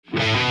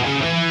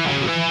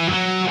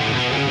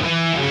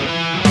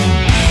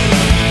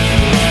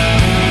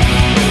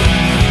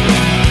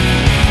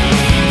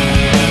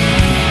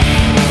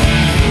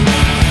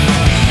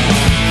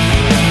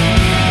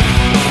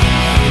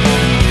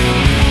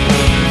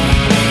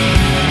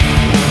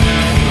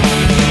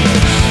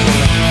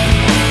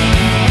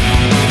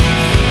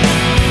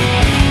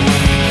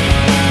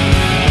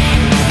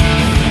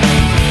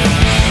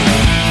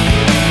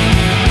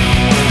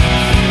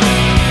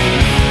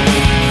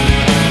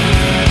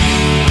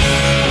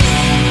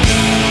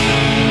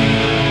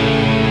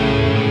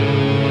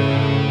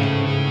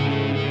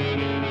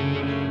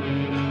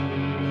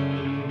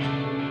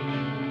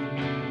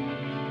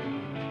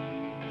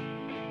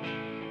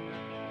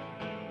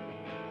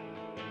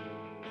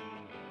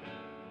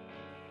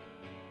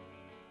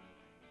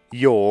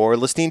You're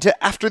listening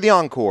to After the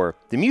Encore,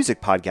 the music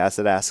podcast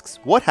that asks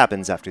what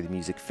happens after the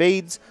music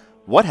fades,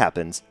 what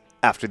happens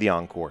after the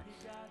encore.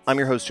 I'm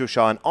your host, Joe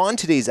Shaw, and on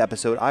today's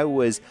episode, I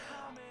was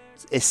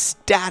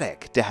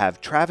ecstatic to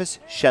have Travis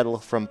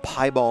Shettle from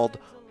Piebald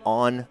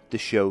on the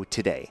show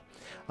today.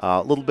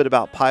 A little bit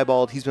about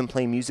Piebald. He's been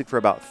playing music for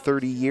about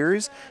 30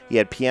 years. He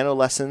had piano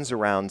lessons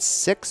around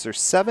 6 or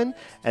 7,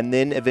 and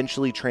then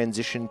eventually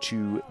transitioned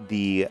to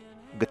the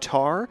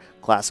guitar,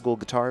 classical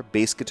guitar,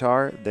 bass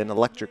guitar, then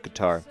electric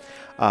guitar.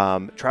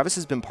 Travis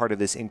has been part of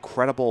this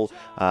incredible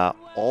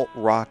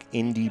alt-rock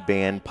indie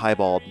band,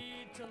 Piebald,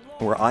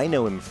 where I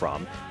know him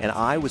from, and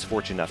I was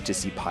fortunate enough to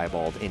see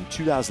Piebald in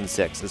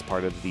 2006 as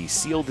part of the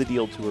Seal the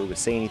Deal tour with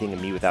Say Anything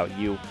and Me Without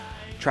You.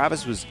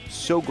 Travis was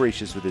so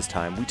gracious with his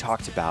time. We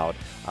talked about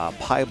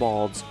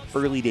Piebald's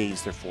early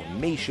days, their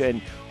formation,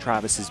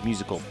 Travis's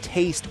musical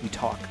taste. We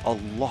talk a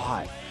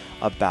lot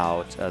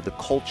about the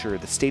culture,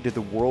 the state of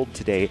the world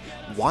today,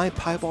 why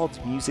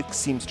Piebald's music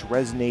seems to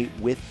resonate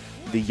with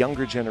the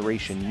younger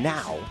generation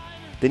now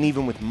than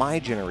even with my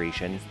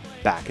generation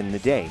back in the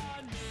day.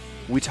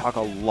 We talk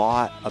a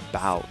lot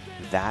about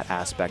that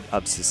aspect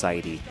of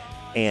society,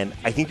 and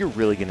I think you're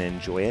really going to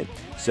enjoy it.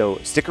 So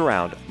stick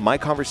around. My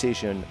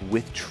conversation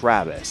with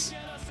Travis,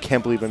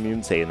 can't believe I'm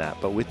even saying that,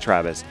 but with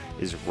Travis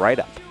is right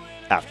up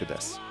after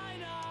this.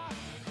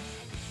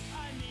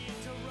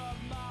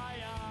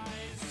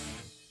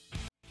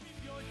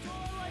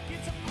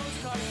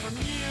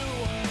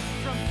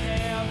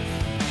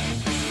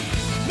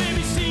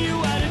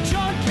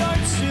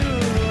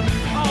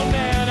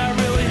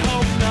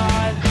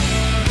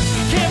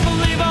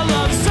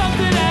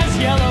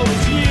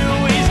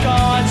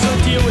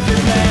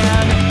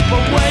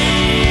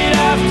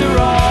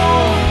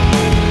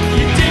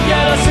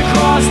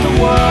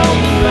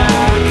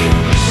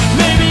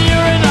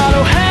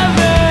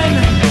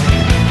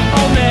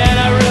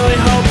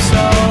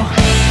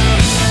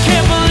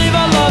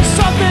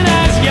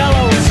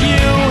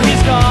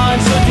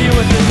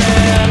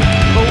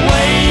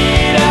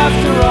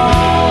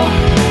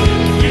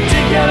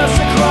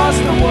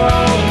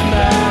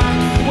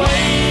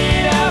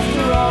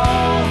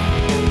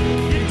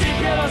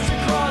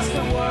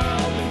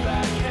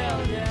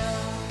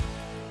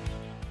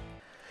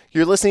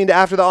 You're listening to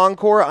After the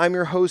Encore. I'm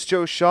your host,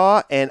 Joe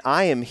Shaw, and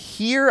I am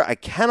here. I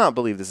cannot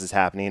believe this is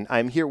happening.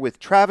 I'm here with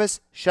Travis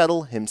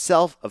Shettle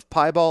himself of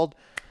Piebald.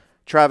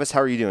 Travis,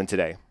 how are you doing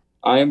today?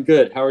 I am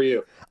good. How are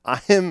you? I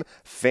am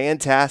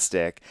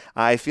fantastic.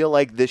 I feel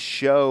like this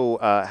show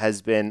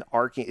has been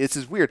arcing. This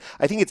is weird.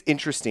 I think it's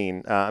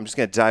interesting. I'm just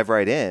going to dive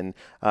right in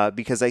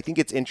because I think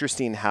it's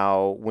interesting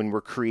how when we're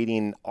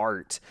creating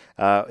art,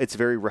 it's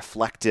very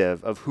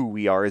reflective of who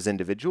we are as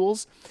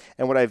individuals.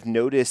 And what I've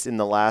noticed in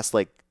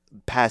the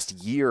past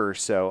year or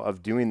so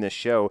of doing this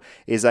show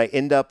is I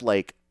end up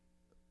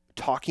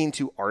talking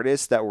to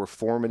artists that were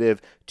formative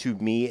to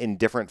me in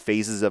different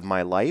phases of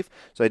my life.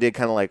 So I did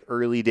kind of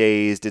early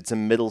days, did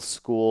some middle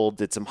school,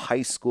 did some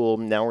high school.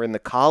 Now we're in the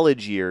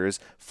college years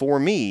for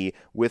me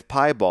with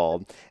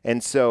Piebald.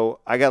 And so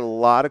I got a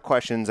lot of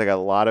questions. I got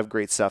a lot of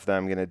great stuff that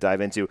I'm going to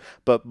dive into.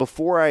 But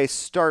before I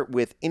start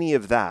with any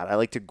of that, I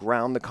like to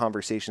ground the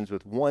conversations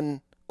with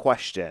one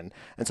question.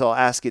 And so I'll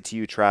ask it to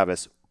you,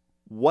 Travis.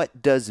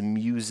 What does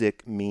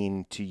music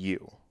mean to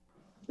you?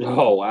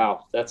 Oh,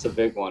 wow. That's a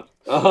big one.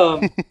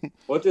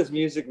 What does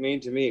music mean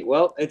to me?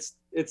 Well, it's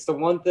the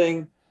one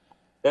thing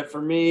that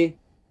for me,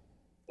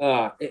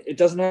 it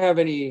doesn't have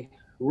any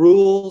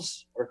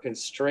rules or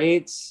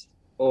constraints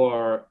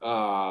or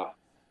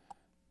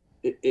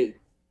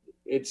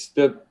it's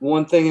the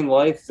one thing in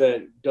life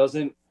that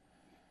doesn't,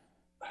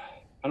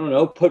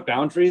 put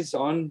boundaries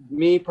on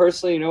me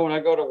personally. When I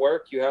go to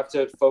work, you have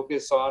to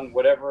focus on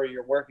whatever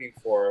you're working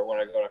for. When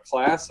I go to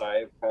class,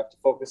 I have to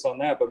focus on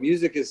that. But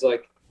music is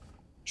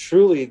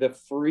truly the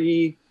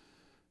free,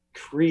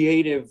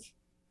 creative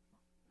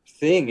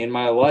thing in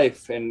my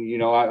life. And,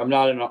 I'm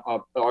not an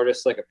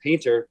artist like a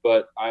painter,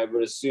 but I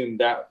would assume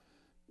that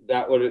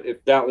would,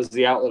 if that was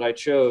the outlet I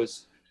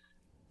chose,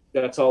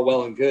 that's all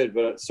well and good.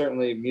 But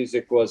certainly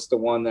music was the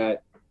one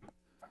that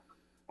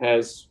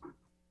has,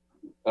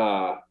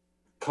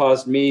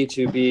 caused me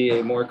to be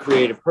a more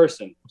creative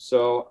person.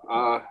 So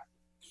I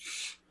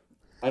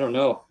don't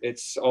know.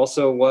 It's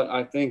also what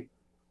I think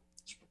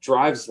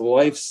drives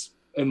life's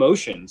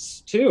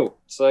emotions too.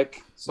 It's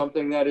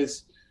something that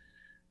is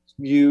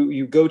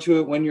you go to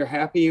it when you're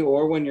happy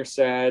or when you're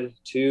sad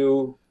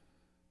to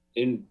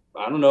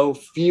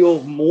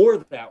feel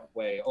more that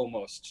way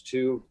almost.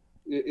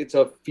 It's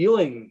a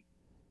feeling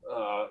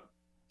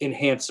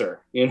enhancer,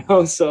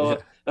 so yeah.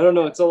 I don't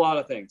know. It's a lot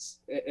of things,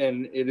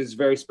 and it is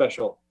very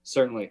special,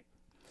 certainly.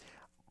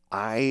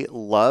 I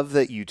love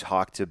that you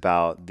talked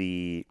about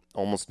the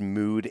almost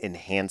mood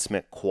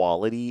enhancement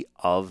quality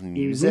of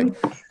music,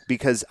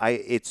 because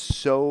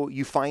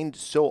you find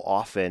so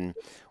often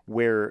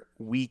where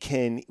we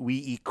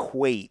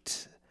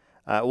equate,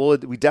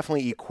 we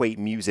definitely equate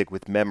music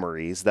with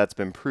memories. That's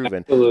been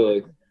proven.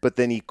 Absolutely. But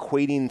then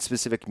equating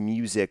specific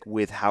music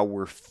with how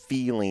we're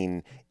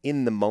feeling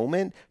in the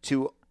moment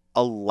to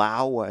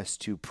allow us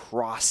to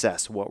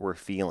process what we're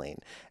feeling.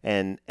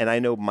 And I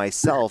know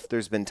myself,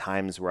 there's been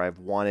times where I've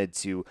wanted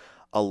to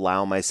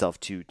allow myself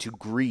to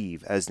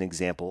grieve, as an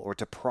example, or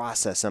to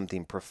process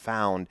something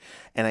profound,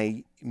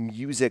 and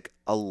music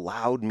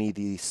allowed me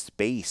the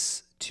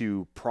space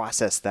to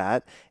process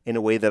that in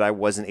a way that I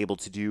wasn't able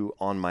to do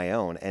on my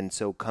own. And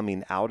so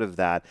coming out of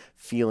that,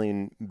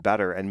 feeling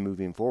better and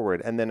moving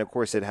forward. And then of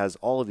course it has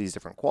all of these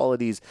different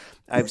qualities.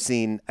 I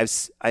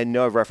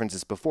know I've referenced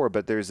this before,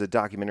 but there's a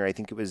documentary, I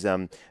think it was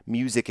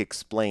Music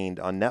Explained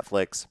on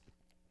Netflix,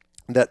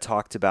 that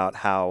talked about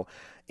how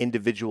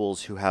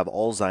individuals who have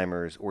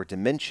Alzheimer's or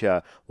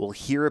dementia will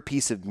hear a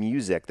piece of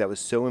music that was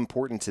so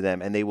important to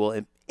them, and they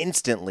will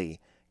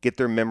instantly get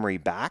their memory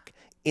back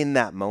in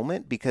that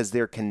moment because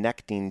they're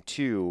connecting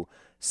to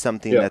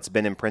something that's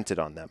been imprinted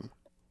on them.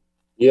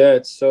 Yeah,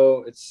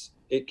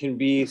 it can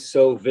be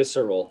so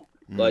visceral.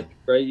 Like,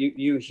 right,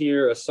 you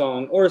hear a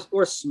song or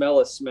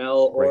smell a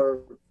smell, or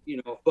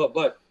right.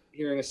 But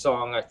hearing a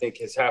song, I think,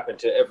 has happened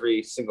to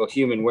every single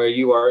human, where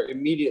you are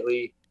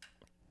immediately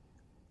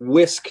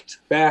whisked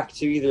back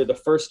to either the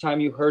first time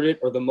you heard it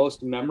or the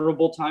most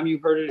memorable time you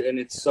heard it, and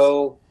it's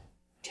so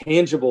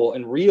tangible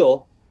and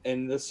real,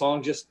 and the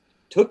song just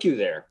took you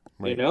there,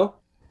 right.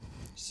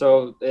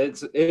 So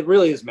it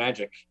really is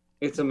magic.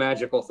 It's a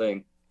magical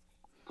thing.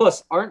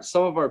 Plus, aren't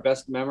some of our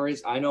best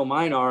memories, I know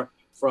mine are,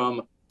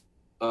 from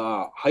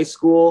high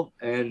school,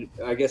 and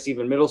I guess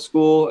even middle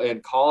school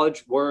and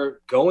college, we're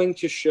going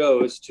to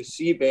shows to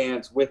see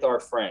bands with our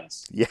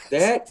friends. Yes.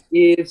 That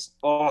is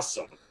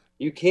awesome.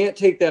 You can't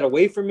take that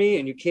away from me,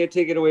 and you can't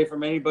take it away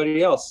from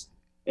anybody else.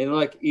 And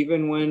like,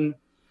 even when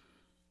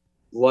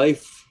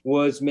life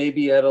was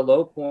maybe at a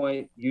low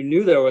point, you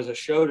knew there was a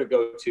show to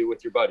go to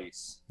with your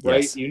buddies,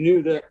 right? Yes. You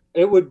knew that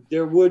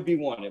there would be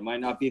one. It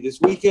might not be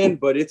this weekend,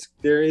 but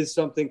there is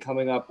something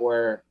coming up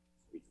where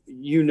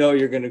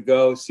you're going to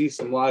go see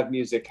some live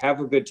music, have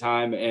a good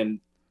time, and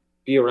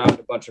be around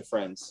a bunch of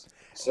friends.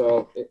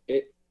 So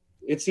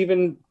it's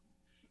even,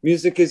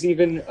 music is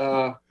even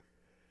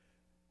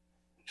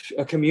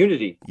a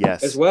community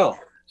as well.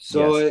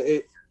 So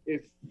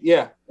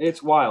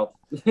it's wild.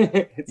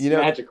 It's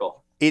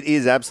magical. It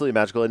is absolutely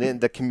magical. And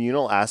the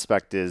communal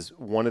aspect is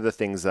one of the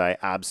things that I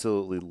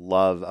absolutely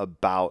love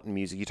about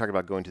music. You talk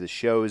about going to the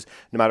shows,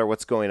 no matter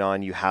what's going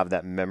on, you have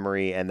that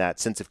memory and that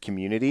sense of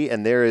community.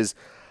 And there is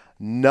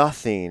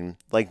nothing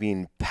like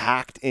being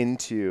packed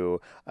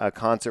into a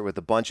concert with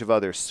a bunch of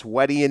other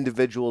sweaty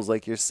individuals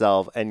like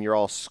yourself, and you're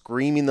all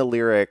screaming the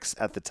lyrics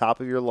at the top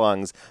of your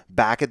lungs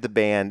back at the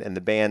band, and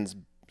the band's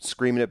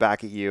screaming it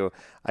back at you.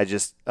 I've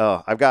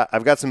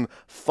got some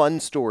fun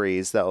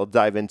stories that we'll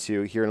dive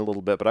into here in a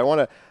little bit, but I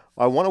want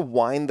to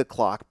wind the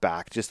clock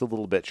back just a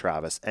little bit,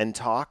 Travis, and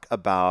talk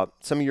about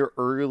some of your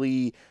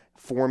early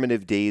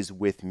formative days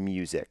with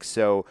music.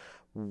 So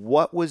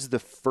what was the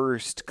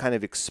first kind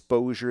of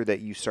exposure that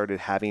you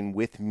started having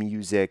with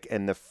music,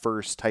 and the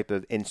first type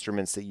of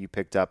instruments that you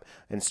picked up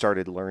and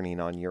started learning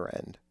on your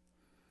end?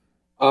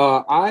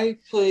 I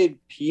played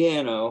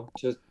piano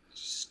to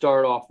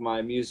start off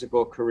my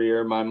musical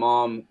career. My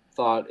mom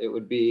thought it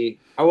would be,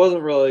 I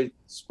wasn't really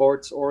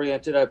sports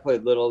oriented. I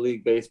played little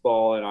league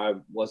baseball and I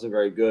wasn't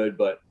very good,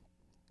 but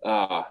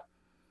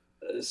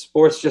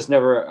sports just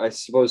never, I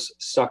suppose,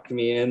 sucked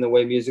me in the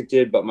way music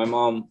did. But my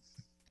mom,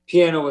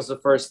 piano was the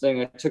first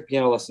thing. I took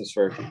piano lessons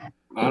for,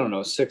 I don't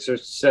know, 6 or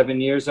 7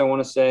 years, I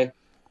want to say.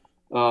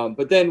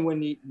 But then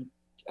when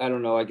I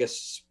don't know, I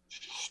guess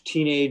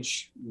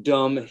teenage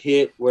dumb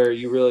hit, where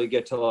you really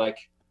get to like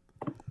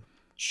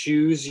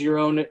choose your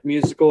own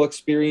musical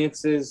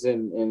experiences,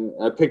 and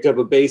I picked up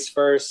a bass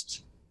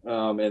first,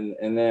 and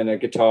then a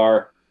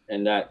guitar,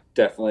 and that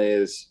definitely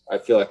is, I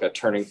feel like, a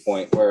turning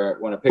point, where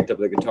when I picked up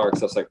the guitar,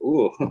 because I was like,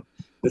 ooh,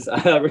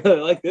 I really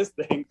like this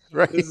thing.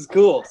 Right. This is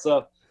cool.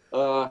 So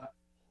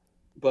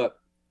but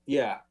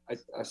yeah,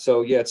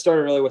 it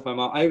started really with my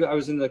mom. I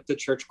was in the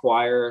church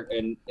choir,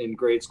 and in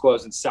grade school I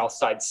was in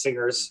Southside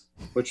Singers,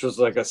 which was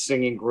like a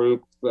singing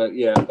group. But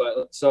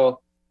so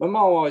my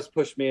mom always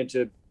pushed me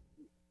into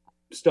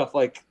stuff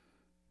like,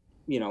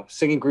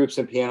 singing groups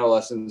and piano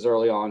lessons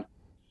early on.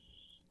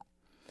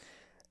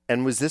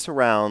 And was this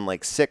around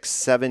like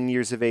 6-7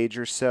 years of age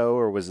or so,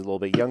 or was it a little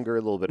bit younger,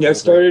 a little bit older? I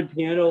started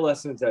piano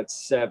lessons at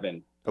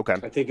 7. Okay.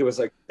 I think it was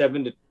like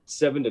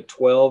 7 to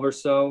 12 or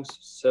so,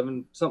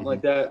 7, something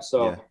like that.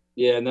 So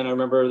and then I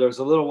remember there was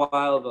a little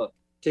while of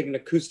taking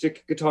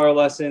acoustic guitar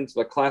lessons,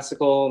 like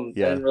classical, and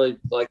I didn't really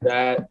like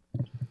that.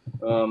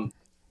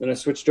 Then I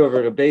switched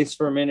over to bass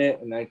for a minute,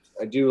 and I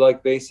do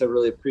like bass. I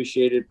really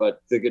appreciate it,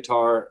 but the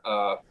guitar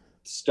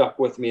stuck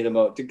with me the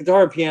most. The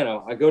guitar and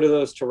piano, I go to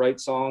those to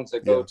write songs. I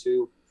go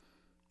to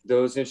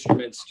those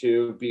instruments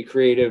to be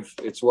creative.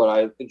 It's what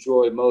I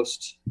enjoy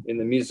most in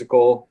the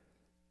musical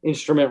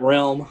instrument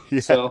realm.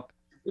 So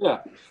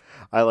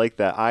I like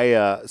that. I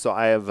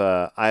have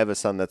a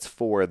son that's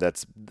 4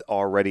 that's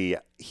already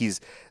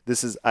he's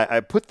this is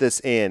I put this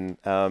in.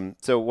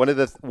 So one of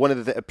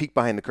the a peek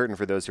behind the curtain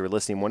for those who are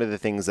listening. One of the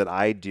things that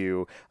I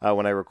do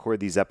when I record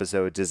these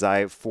episodes is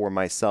I, for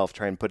myself,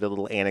 try and put a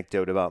little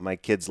anecdote about my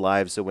kids'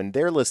 lives. So when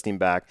they're listening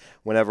back,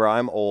 whenever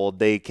I'm old,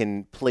 they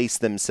can place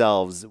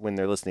themselves when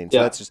they're listening.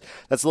 So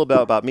that's a little bit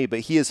about me.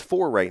 But he is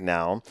 4 right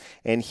now,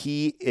 and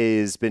he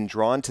is been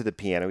drawn to the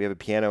piano. We have a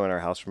piano in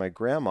our house for my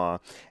grandma,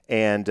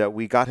 and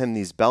we got him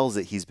these bells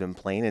that he's been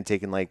playing and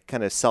taking like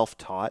kind of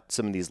self-taught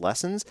some of these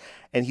lessons.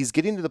 And he's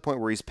getting to the point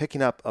where he's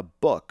picking up a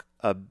book,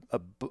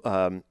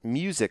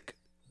 music,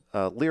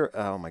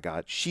 oh my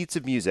God, sheets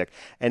of music,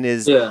 and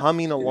is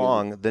humming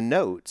along the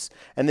notes,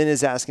 and then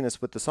is asking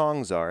us what the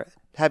songs are,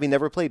 having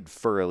never played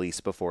Fur Elise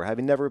before,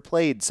 having never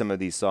played some of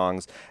these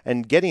songs,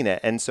 and getting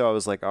it. And so I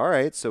was like, all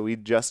right, so we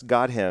just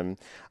got him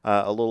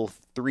a little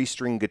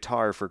 3-string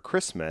guitar for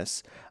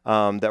Christmas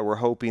that we're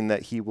hoping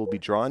that he will be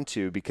drawn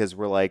to, because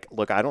we're like,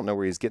 look, I don't know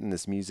where he's getting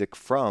this music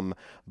from,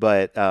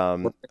 but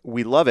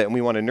we love it and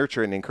we want to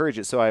nurture it and encourage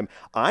it. So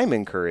I'm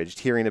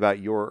encouraged hearing about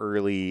your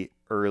early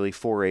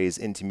forays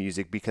into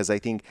music, because I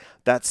think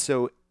that's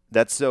so.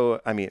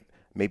 I mean,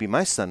 maybe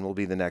my son will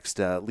be the next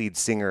lead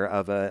singer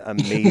of an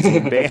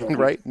amazing band,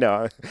 right?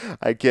 No,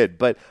 I kid.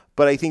 But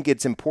I think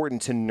it's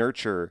important to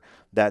nurture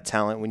that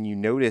talent when you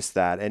notice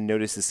that and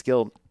notice the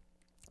skill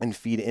and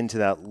feed into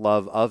that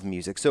love of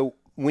music. So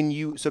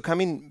bringing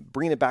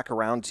it back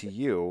around to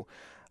you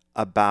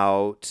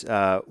about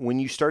when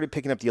you started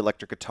picking up the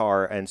electric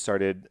guitar and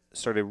started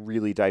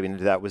really diving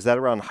into that, was that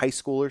around high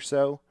school or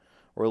so?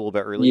 Or a little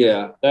bit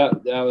earlier? Yeah,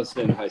 that was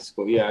in high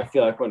school. Yeah, I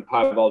feel like when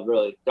Piebald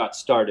really got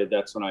started,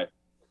 that's when I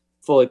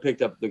fully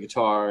picked up the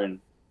guitar.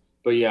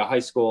 But yeah, high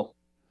school.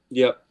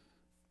 Yep,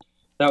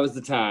 that was the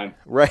time.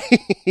 Right.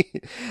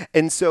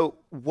 And so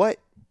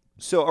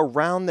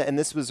around and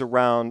this was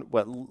around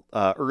what,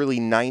 early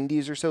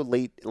 90s or so,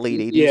 late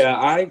 80s? Yeah,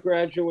 I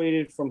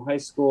graduated from high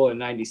school in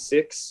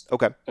 96.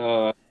 Okay.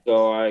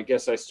 So I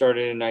guess I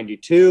started in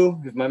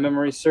 92, if my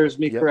memory serves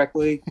me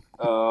correctly.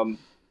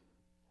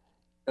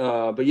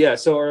 But yeah,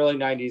 so early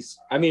 90s.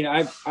 I mean,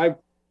 I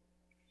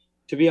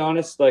to be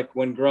honest, like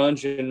when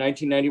grunge in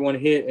 1991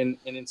 hit and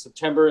in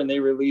September, and they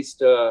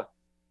released Nirvana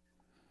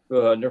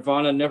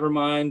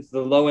Nevermind,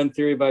 The Low End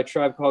Theory by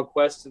Tribe Called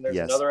Quest, and there's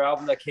another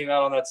album that came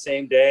out on that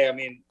same day. I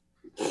mean,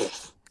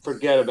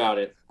 forget about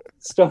it.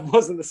 Stuff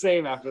wasn't the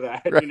same after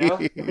that, right. You know?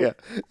 Yeah.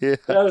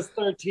 I was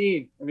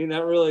 13. I mean,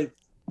 that really,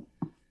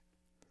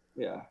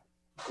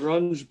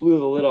 grunge blew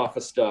the lid off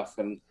of stuff,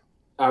 and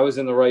I was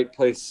in the right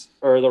place,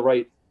 or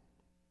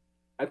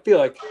I feel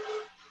like,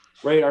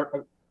 right,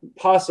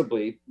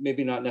 possibly,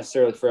 maybe not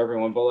necessarily for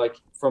everyone, but like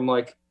from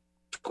like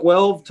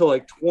 12 to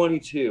like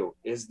 22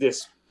 is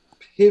this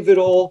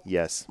pivotal.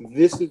 Yes.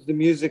 This is the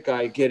music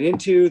I get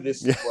into.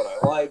 This is what I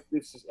like.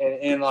 This is,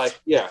 and like,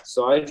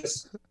 so I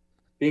just,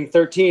 being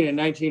 13 in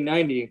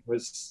 1990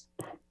 was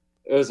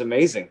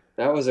amazing.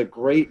 That was a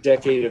great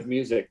decade of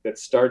music that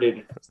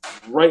started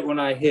right when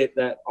I hit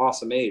that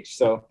awesome age.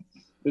 So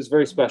it was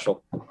very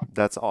special.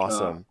 That's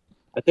awesome.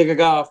 I think I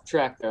got off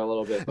track there a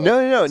little bit.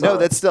 No.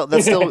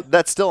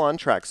 That's still on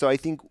track. So I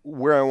think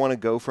where I want to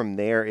go from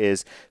there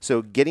is,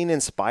 so getting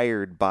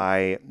inspired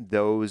by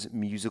those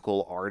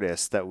musical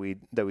artists that we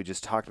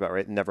just talked about,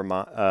 right?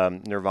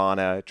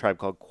 Nirvana, Tribe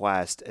Called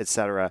Quest,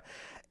 etc.,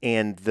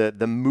 and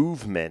the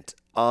movement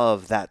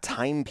of that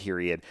time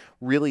period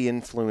really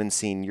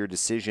influencing your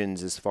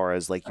decisions as far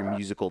as like your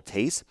musical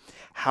taste.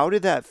 How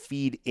did that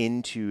feed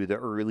into the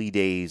early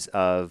days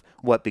of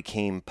what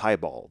became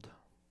Piebald?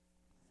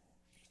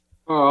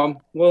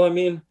 Well, I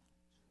mean,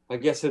 I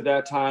guess at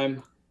that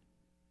time,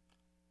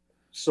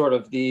 sort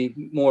of the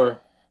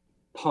more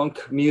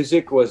punk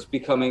music was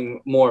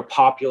becoming more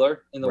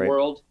popular in the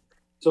world.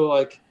 So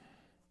like,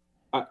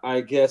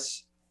 I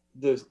guess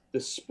the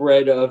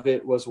spread of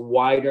it was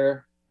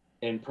wider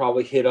and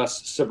probably hit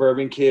us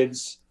suburban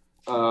kids,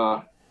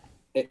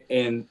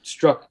 and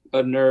struck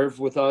a nerve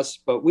with us.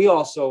 But we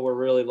also were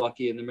really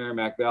lucky in the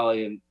Merrimack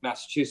Valley in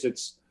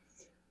Massachusetts.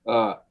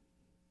 I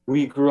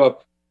grew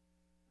up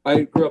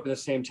in the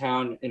same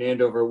town in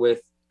Andover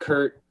with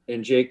Kurt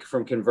and Jake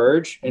from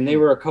Converge, and they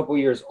were a couple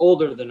years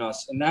older than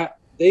us. And that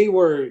they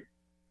were,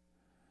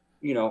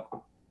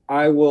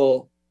 I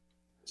will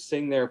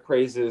sing their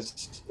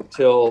praises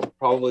till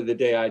probably the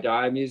day I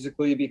die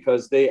musically,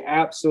 because they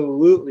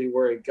absolutely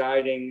were a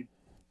guiding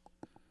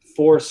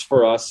force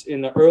for us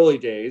in the early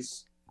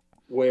days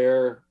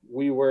where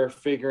we were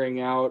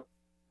figuring out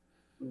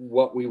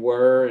what we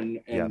were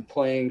and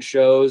playing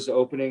shows,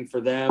 opening for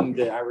them.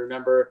 That I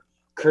remember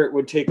Kurt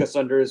would take us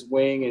under his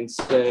wing and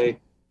say,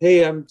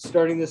 "Hey, I'm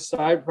starting this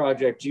side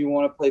project. Do you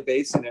want to play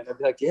bass in it?" And I'd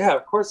be like, "Yeah,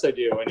 of course I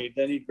do." And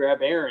then he'd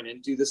grab Aaron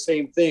and do the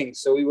same thing.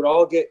 So we would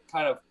all get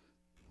kind of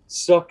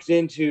sucked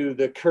into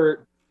the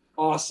Kurt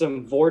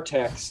awesome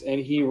vortex, and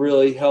he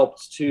really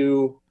helped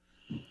to,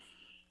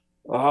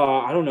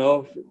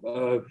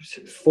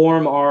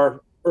 form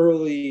our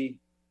early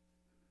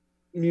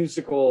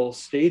musical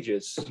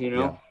stages.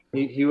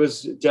 He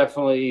was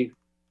definitely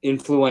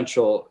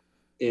influential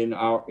in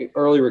our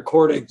early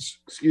recordings,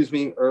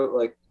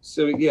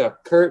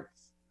 Kurt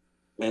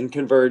and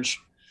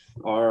Converge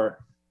are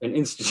an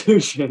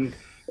institution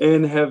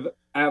and have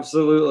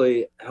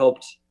absolutely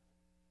helped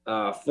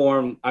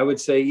form, I would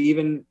say,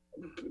 even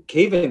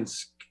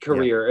Caven's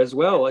career as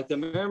well. Like the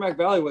Merrimack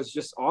Valley was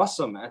just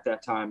awesome at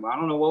that time. I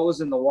don't know what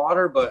was in the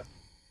water, but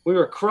we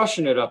were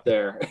crushing it up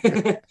there.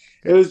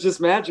 It was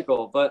just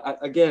magical. But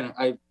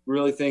I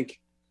really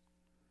think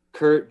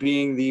Kurt,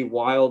 being the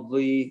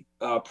wildly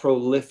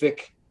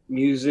prolific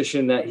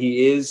musician that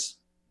he is,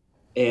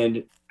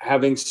 and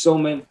having so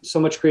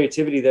much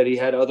creativity that he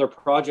had other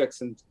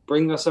projects and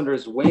bringing us under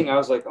his wing, I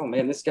was like, oh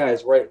man, this guy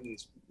is writing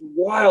these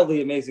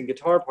wildly amazing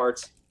guitar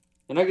parts,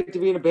 and I get to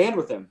be in a band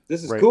with him.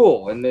 This is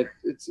cool, and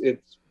it's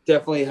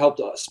definitely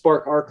helped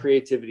spark our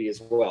creativity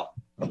as well.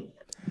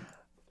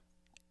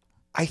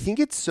 I think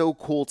it's so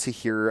cool to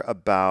hear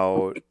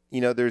about,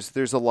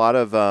 there's a lot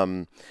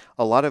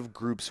of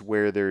groups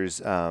where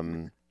there's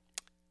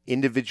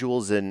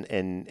individuals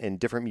and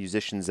different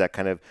musicians that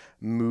kind of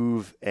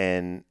move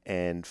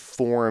and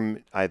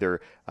form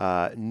either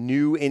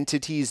new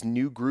entities,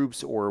 new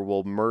groups, or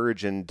will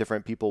merge, and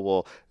different people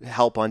will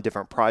help on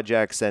different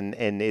projects.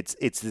 And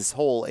it's this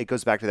whole, it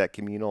goes back to that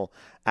communal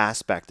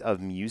aspect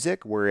of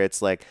music where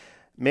it's like,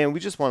 man, we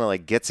just want to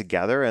like get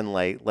together and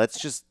like, let's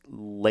just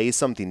lay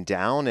something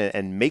down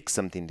and make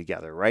something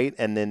together. Right.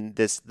 And then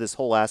this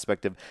whole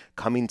aspect of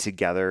coming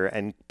together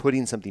and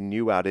putting something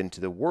new out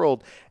into the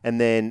world. And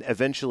then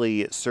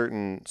eventually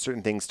certain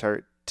things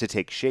start to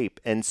take shape.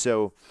 And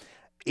so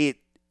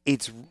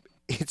it's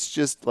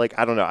just like,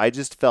 I don't know. I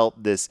just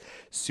felt this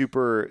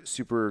super,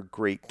 super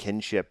great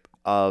kinship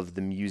of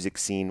the music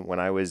scene when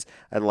I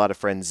had a lot of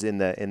friends in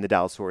the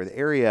Dallas-Fort Worth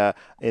area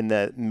in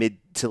the mid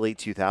to late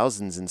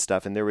 2000s and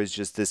stuff, and there was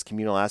just this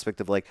communal aspect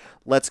of like,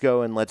 let's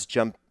go and let's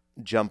jump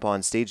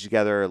on stage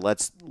together,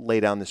 let's lay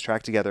down this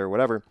track together or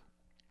whatever.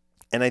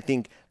 And I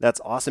think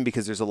that's awesome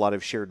because there's a lot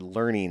of shared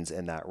learnings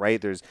in that,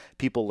 right? There's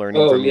people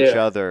learning from each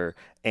other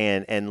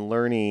and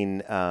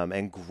learning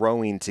and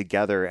growing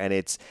together, and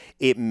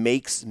it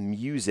makes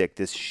music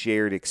this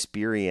shared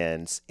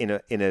experience in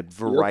a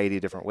variety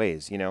of different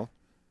ways,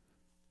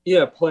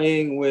 Yeah,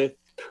 playing with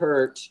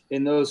Kurt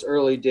in those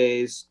early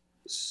days,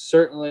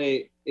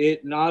 certainly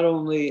it not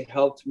only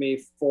helped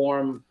me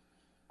form,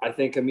 I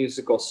think, a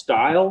musical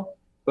style,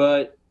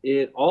 but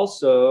it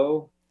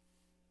also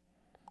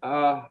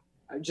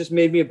just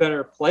made me a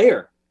better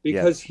player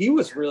because he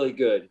was really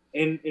good.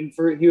 And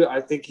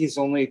I think he's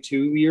only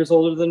 2 years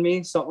older than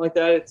me, something like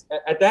that.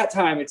 At that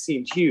time, it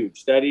seemed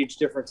huge. That age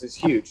difference is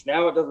huge.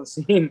 Now it doesn't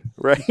seem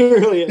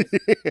really as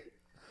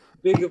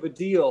big of a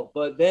deal.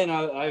 But then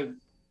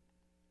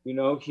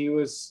he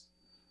was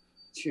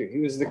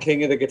the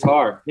king of the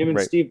guitar. Him and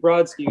Steve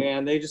Brodsky,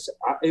 man, it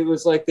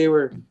was like it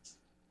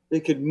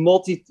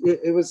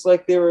was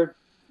like they were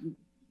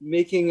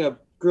making a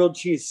grilled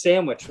cheese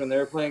sandwich when they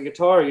were playing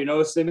guitar,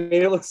 so they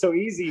made it look so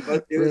easy,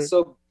 but they're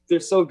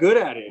so good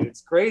at it.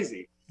 It's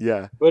crazy.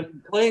 Yeah. But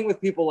playing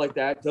with people like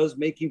that does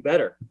make you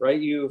better, right?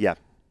 You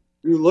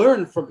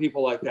learn from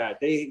people like that.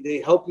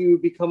 They help you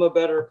become a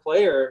better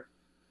player,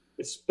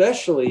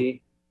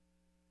 especially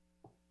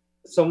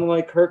someone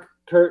like Kurt,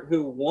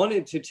 who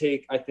wanted to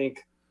take, I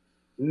think,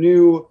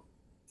 new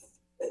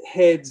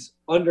heads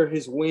under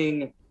his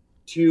wing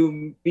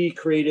to be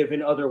creative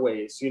in other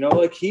ways.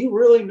 Like he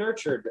really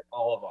nurtured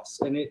all of us,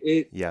 and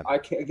I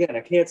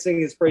can't sing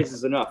his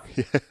praises enough.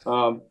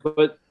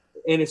 But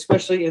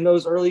especially in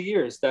those early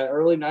years, that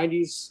early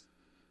 90s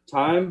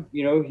time,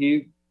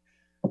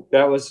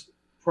 that was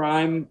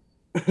prime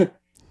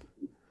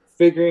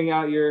figuring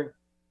out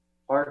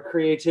our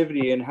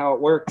creativity and how it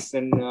works.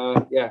 And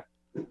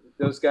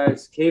those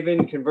guys,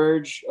 Caven,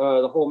 Converge,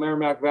 the whole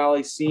Merrimack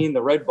Valley scene,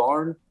 the Red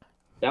Barn,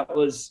 that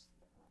was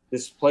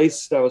this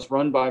place that was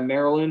run by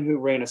Marilyn, who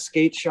ran a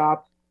skate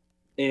shop,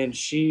 and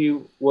she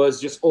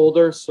was just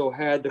older, so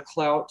had the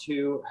clout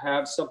to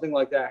have something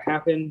like that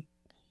happen,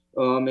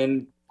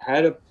 and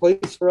had a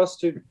place for us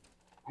to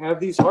have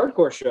these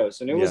hardcore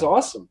shows, and it was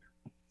awesome.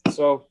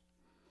 So,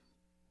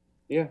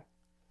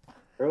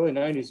 early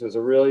 90s was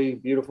a really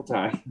beautiful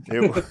time.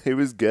 It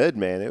was good,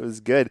 man. It was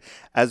good.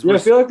 I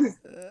feel like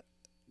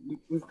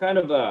we've kind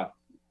of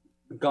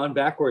gone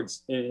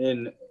backwards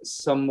in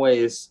some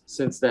ways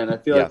since then. I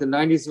feel like the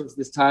 90s was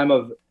this time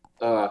of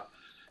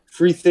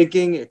free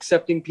thinking,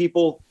 accepting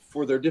people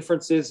for their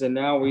differences, and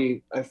now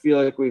I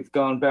feel like we've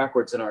gone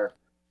backwards in our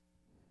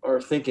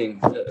thinking,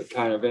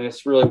 kind of, and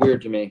it's really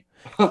weird to me.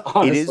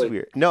 It is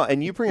weird. No,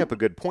 and you bring up a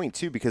good point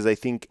too, because I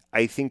think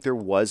there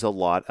was a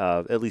lot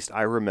of, at least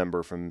I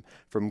remember from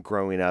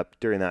growing up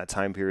during that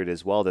time period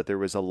as well, that there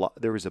was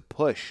a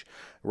push,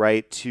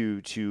 right,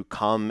 to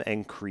come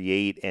and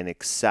create and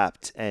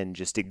accept and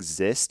just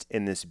exist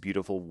in this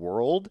beautiful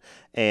world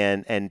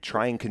and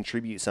try and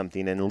contribute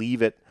something and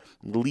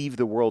leave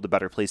the world a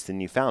better place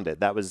than you found it.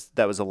 That was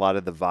a lot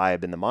of the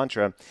vibe and the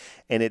mantra,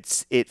 and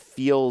it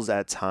feels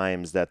at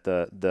times that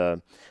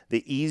the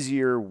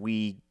easier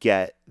we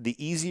get, the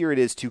easier it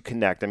is to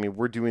connect. I mean,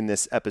 we're doing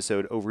this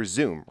episode over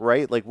Zoom,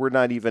 right? Like we're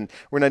not even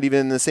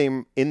in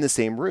the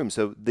same room.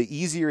 So the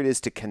easier it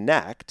is to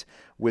connect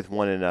with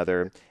one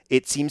another,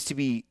 it seems to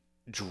be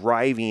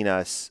driving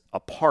us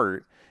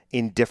apart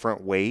in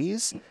different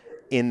ways,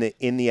 in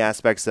the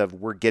aspects of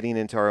we're getting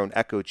into our own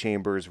echo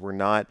chambers. We're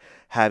not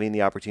having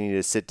the opportunity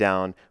to sit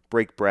down,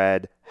 break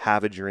bread,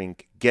 have a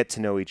drink, get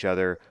to know each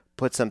other,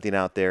 put something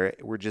out there.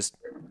 We're just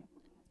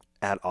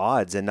at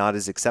odds and not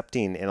as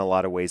accepting in a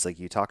lot of ways like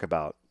you talk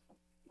about.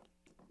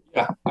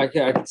 Yeah, I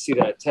can see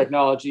that.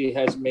 Technology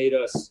has made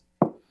us,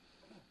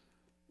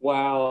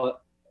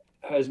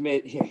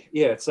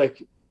 it's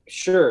like,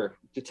 sure,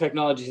 the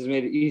technology has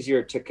made it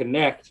easier to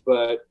connect,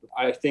 but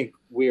I think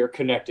we are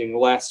connecting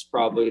less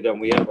probably than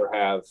we ever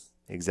have.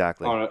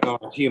 Exactly. On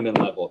a human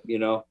level,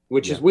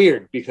 which is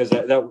weird because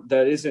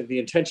that isn't the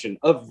intention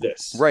of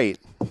this. Right.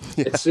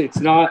 Yeah. It's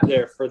not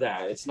there for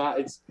that.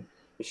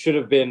 It should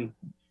have been,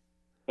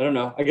 I don't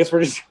know. I guess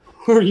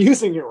we're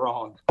using it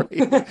wrong.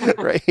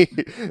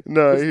 Right.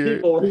 No,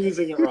 people are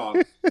using it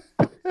wrong.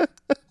 That's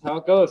how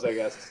it goes, I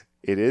guess.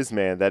 It is,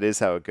 man. That is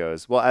how it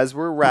goes. Well, as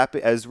we're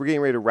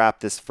getting ready to wrap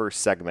this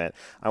first segment,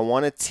 I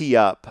want to tee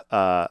up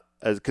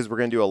because we're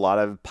going to do a lot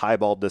of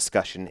piebald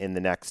discussion in the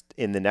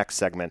next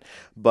segment.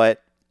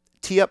 But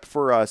tee up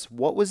for us,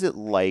 what was it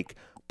like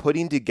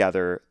putting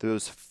together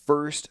those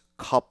first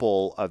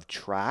couple of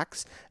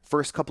tracks,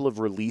 first couple of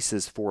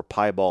releases for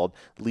Piebald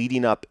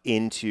leading up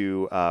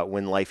into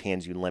When Life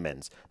Hands You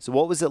Lemons? So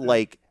what was it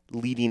like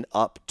leading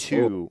up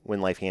to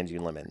When Life Hands You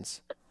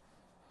Lemons?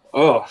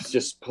 Oh,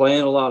 just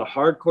playing a lot of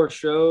hardcore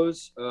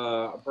shows.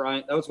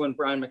 That was when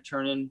Brian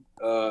McTernan,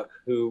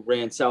 who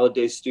ran Salad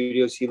Days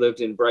Studios, he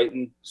lived in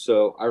Brighton.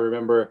 So I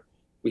remember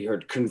we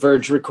heard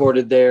Converge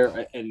recorded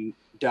there and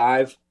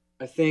Dive,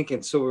 I think.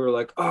 And so we were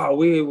like, oh,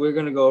 we're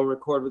going to go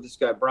record with this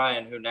guy,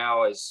 Brian, who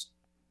now has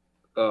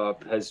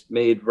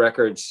made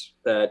records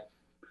that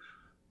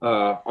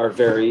are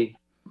very,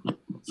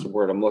 what's the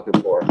word I'm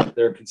looking for?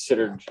 They're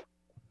considered,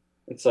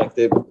 it's like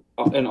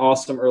an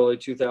awesome early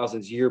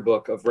 2000s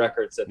yearbook of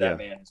records that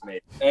man has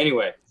made.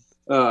 Anyway,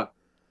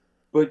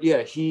 but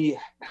yeah, he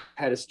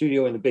had a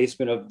studio in the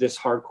basement of this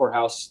hardcore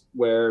house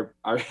where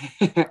I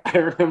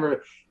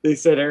remember they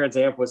said Aaron's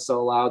amp was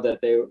so loud that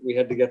we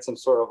had to get some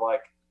sort of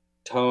like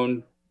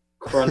tone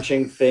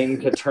crunching thing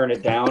to turn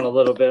it down a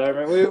little bit. I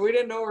remember we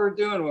didn't know what we were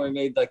doing when we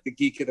made like the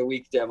Geek of the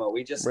Week demo.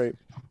 We just we're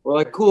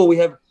like, cool, we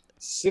have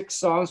 6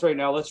 songs right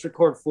now. Let's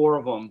record 4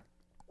 of them.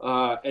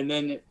 And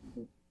then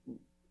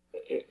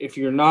if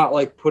you're not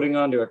like putting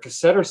onto a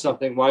cassette or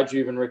something, why'd you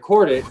even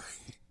record it?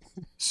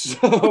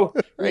 So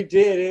we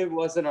did. It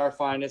wasn't our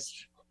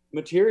finest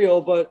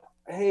material, but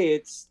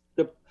hey,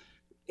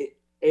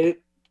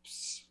 it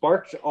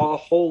sparked a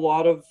whole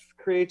lot of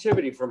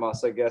creativity from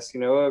us, I guess.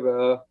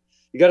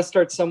 You got to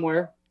start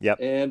somewhere. Yep.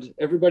 And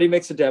everybody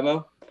makes a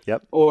demo.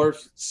 Yep. Or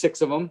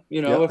 6 of them,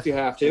 if you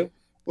have to,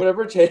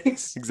 whatever it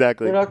takes.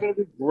 Exactly. They're not going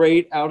to be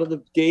great out of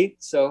the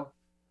gate. So,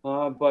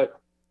 but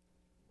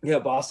yeah,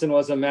 Boston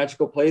was a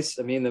magical place.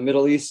 I mean, the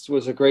Middle East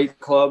was a great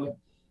club.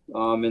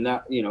 And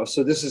that,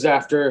 so this is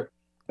after,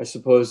 I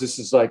suppose this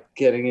is like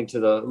getting into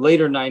the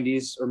later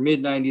 90s or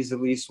mid 90s, at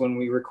least, when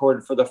we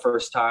recorded for the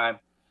first time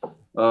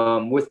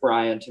with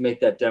Brian to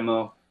make that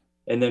demo.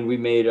 And then we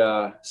made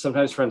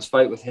Sometimes Friends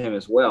Fight with him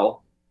as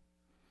well.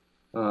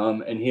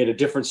 And he had a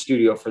different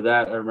studio for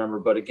that, I remember.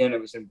 But again, it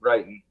was in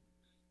Brighton.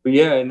 But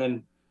yeah, and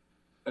then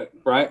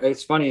Brian,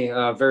 it's funny,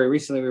 very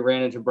recently we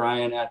ran into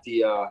Brian at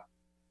the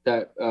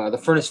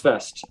Furnace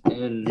Fest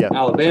in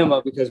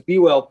Alabama because Be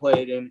Well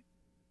played, and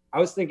I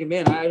was thinking,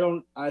 man,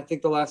 I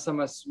think the last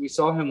time we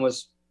saw him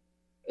was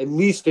at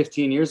least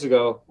 15 years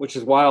ago, which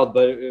is wild,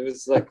 but it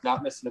was like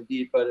not missing a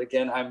beat. But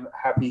again, I'm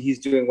happy he's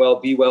doing well.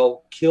 Be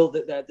Well killed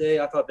it that day.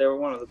 I thought they were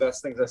one of the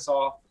best things I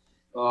saw.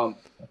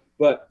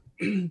 But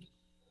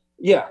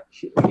yeah,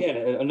 again,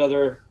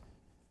 another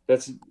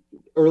that's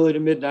early to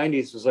mid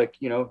 90s was like,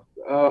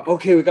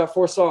 okay, we got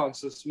 4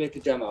 songs, let's make a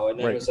demo. And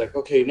then it was like,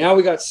 okay, now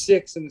we got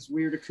 6 in this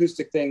weird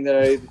acoustic thing that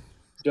I'd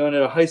done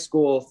at a high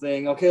school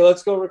thing. Okay,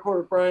 let's go record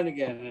with Brian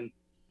again.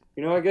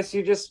 And I guess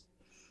you just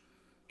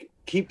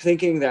keep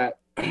thinking that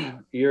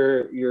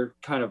you're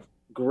kind of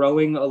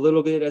growing a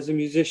little bit as a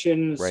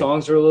musician. Right.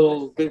 Songs are a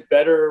little bit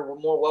better,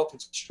 more well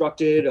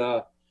constructed,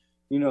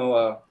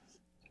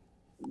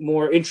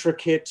 more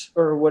intricate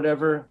or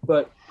whatever.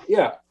 But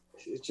yeah,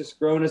 it's just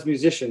growing as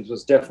musicians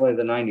was definitely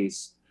the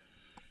 90s.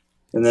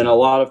 And then a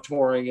lot of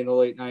touring in the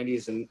late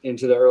 90s and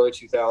into the early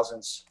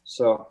 2000s.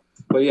 So,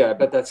 but yeah, I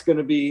bet that's going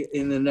to be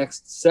in the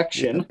next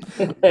section.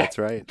 That's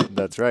right.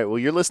 That's right. Well,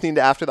 you're listening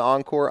to After the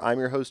Encore. I'm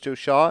your host, Joe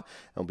Shaw, and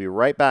we'll be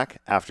right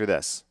back after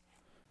this.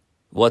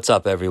 What's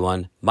up,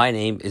 everyone? My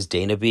name is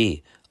Dana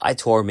B. I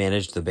tour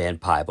manage the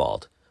band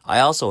Piebald. I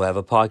also have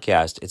a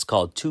podcast. It's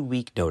called 2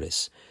 Week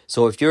Notice.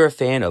 So if you're a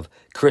fan of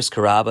Chris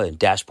Carrabba and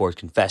Dashboard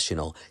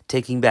Confessional,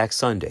 Taking Back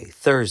Sunday,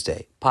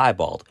 Thursday,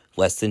 Piebald,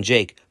 Less Than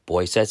Jake,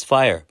 Boy Sets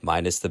Fire,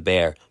 Minus the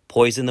Bear,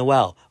 Poison the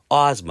Well,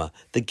 Ozma,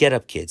 The Get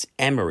Up Kids,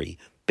 Emery,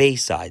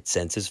 Bayside,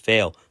 Senses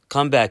Fail,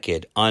 Comeback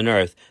Kid,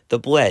 Unearth, The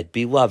Bled,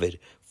 Beloved,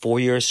 4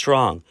 Years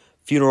Strong,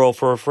 Funeral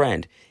for a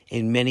Friend,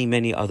 and many,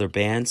 many other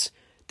bands,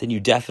 then you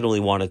definitely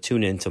want to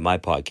tune in to my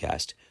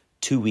podcast,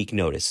 2 Week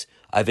Notice.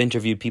 I've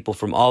interviewed people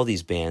from all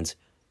these bands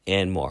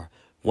and more.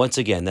 Once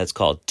again, that's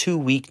called 2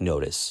 Week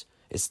Notice.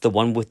 It's the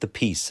one with the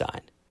peace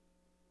sign.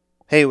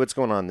 Hey, what's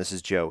going on? This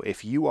is Joe.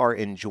 If you are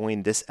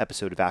enjoying this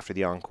episode of After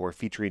the Encore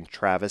featuring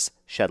Travis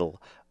Shettle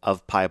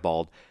of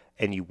Piebald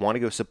and you want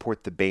to go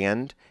support the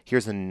band,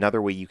 here's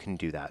another way you can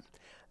do that.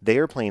 They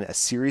are playing a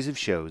series of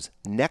shows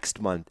next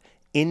month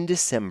in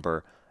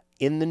December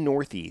in the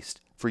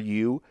Northeast for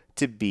you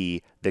to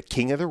be the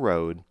king of the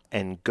road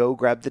and go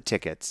grab the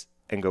tickets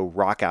and go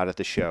rock out at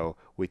the show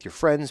with your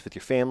friends, with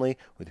your family,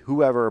 with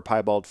whoever are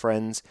Piebald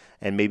friends,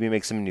 and maybe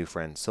make some new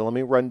friends. So let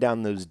me run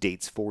down those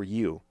dates for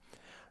you.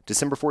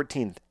 December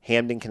 14th,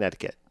 Hamden,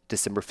 Connecticut.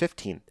 December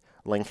 15th,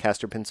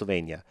 Lancaster,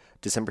 Pennsylvania.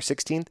 December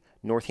 16th,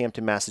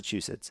 Northampton,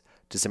 Massachusetts.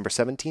 December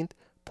 17th,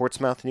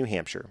 Portsmouth, New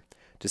Hampshire.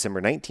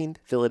 December 19th,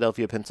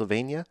 Philadelphia,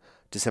 Pennsylvania.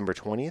 December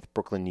 20th,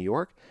 Brooklyn, New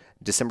York.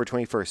 December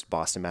 21st,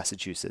 Boston,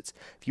 Massachusetts.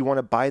 If you want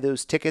to buy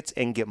those tickets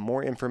and get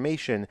more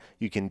information,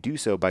 you can do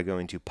so by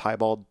going to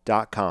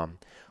piebald.com.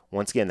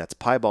 Once again, that's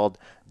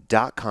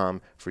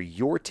piebald.com for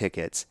your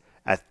tickets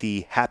at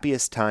the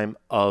happiest time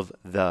of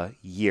the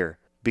year,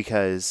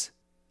 because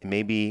it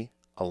may be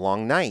a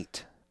long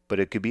night, but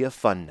it could be a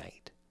fun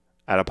night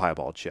at a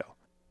Piebald show.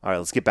 All right,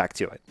 let's get back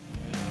to it.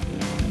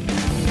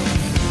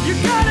 You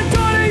gotta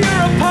go to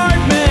your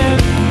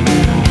apartment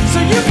so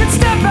you can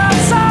step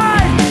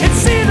outside and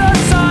see the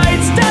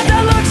sights. That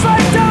looks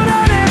like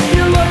donut if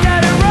you look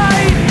at it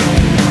right.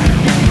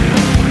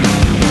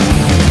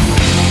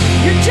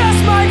 You just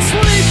might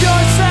sleep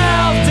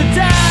yourself to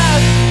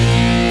death.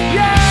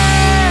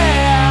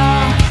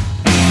 Yeah,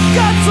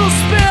 guts will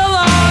spill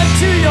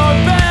onto your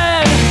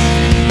bed.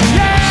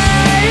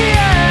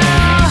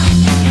 Yeah,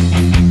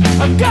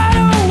 I've got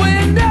a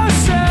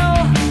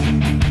windowsill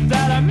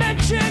that I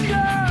mentioned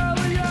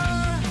earlier.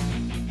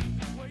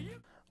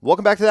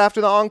 Welcome back to After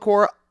the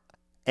Encore.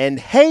 And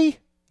hey,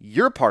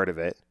 you're part of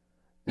it.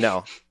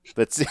 No,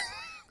 but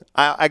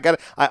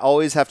I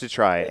always have to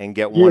try and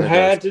get You one of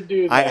had those. to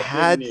do that. I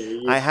had didn't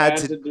you? You I had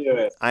to do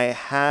it. I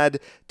had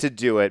to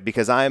do it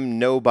because I'm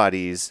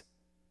nobody's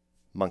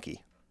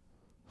monkey.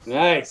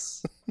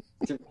 Nice.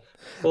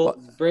 Well,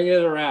 bring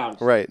it around.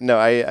 Right.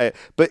 No,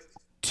 but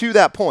to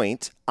that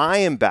point, I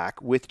am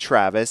back with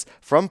Travis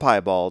from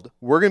Piebald.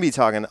 We're going to be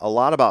talking a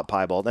lot about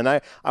Piebald, and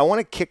I want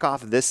to kick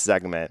off this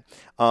segment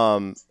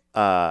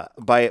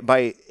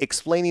by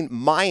explaining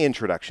my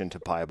introduction to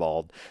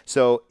Piebald.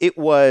 So it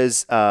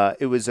was a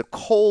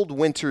cold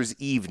winter's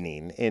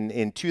evening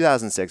in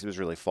 2006. It was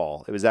really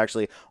fall. It was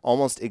actually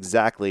almost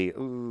exactly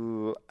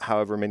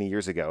however many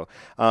years ago,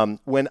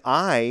 when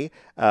I,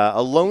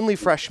 a lonely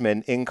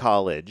freshman in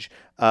college,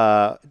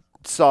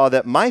 saw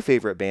that my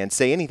favorite band,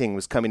 Say Anything,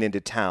 was coming into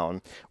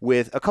town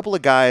with a couple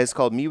of guys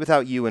called Me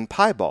Without You and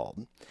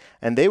Piebald.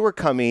 And they were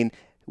coming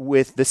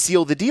with the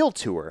Seal the Deal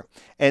tour.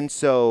 And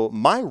so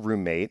my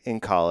roommate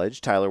in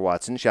college, Tyler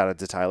Watson, shout out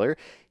to Tyler,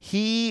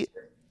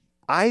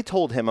 I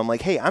told him, I'm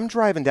like, hey, I'm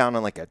driving down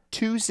on like a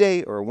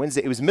Tuesday or a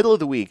Wednesday. It was middle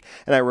of the week.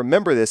 And I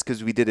remember this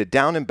because we did it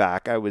down and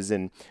back. I was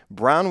in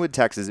Brownwood,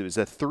 Texas. It was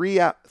a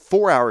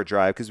 4-hour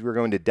drive because we were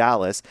going to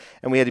Dallas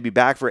and we had to be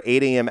back for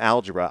 8 a.m.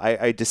 algebra.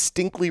 I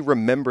distinctly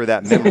remember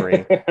that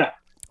memory,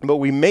 but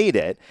we made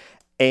it.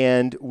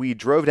 And we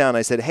drove down.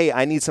 I said, hey,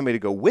 I need somebody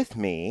to go with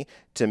me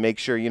to make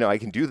sure, I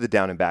can do the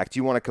down and back. Do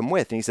you want to come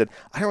with? And he said,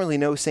 I don't really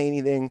know Say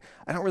Anything.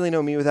 I don't really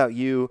know Me Without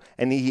You.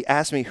 And he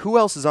asked me, who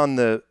else is on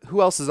the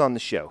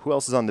show? Who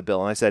else is on the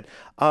bill? And I said,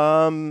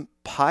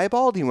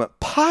 Piebald? He went,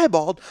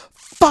 Piebald?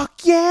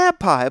 Fuck yeah,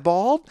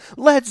 Piebald.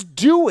 Let's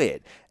do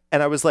it.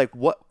 And I was like,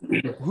 what?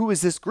 Who is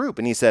this group?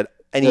 And he said,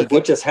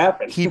 what just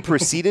happened? He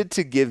proceeded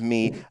to give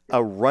me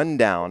a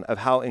rundown of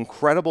how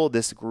incredible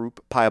this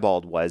group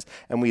Piebald was,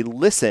 and we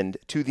listened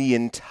to the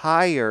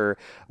entire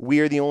We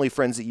Are the Only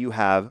Friends That You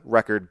Have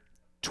record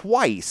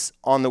twice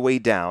on the way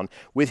down,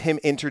 with him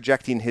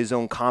interjecting his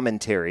own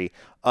commentary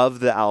of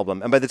the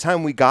album. And by the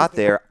time we got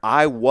there,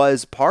 I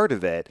was part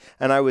of it,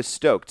 and I was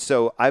stoked.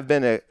 So I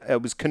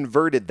was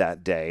converted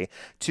that day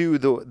to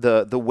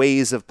the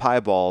ways of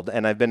Piebald,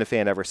 and I've been a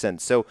fan ever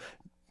since. So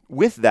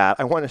with that,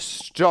 I want to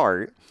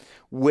start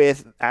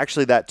with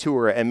actually that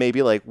tour and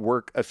maybe like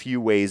work a few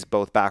ways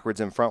both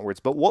backwards and frontwards.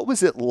 But what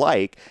was it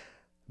like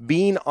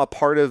being a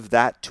part of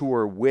that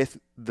tour with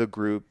the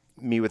group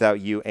Me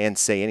Without You and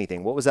Say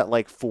Anything? What was that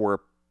like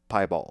for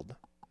Piebald?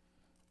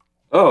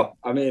 Oh,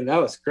 I mean, that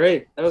was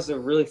great. That was a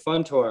really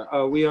fun tour.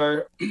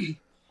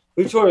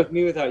 We've toured with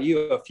Me Without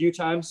You a few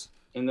times,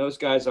 and those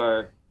guys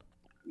are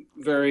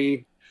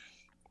very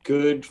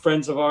good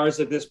friends of ours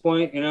at this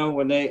point.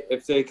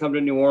 If they come to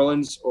New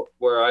Orleans,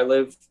 where I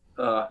live,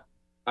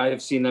 I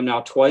have seen them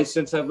now twice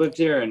since I've lived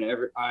here, and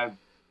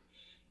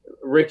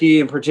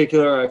Ricky in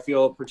particular, I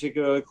feel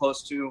particularly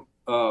close to.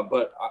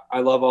 But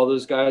I love all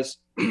those guys.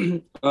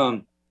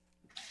 But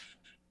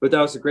that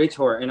was a great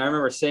tour, and I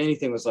remember Say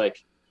Anything was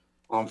like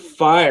on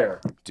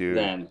fire, dude.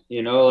 Then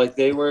like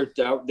they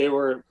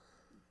were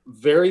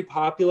very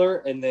popular,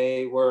 and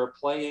they were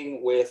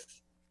playing with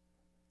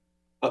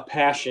a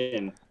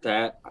passion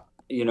that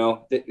you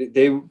know,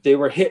 they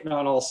were hitting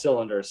on all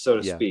cylinders, so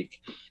to Yeah.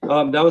 speak.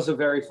 That was a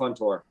very fun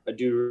tour. I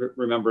do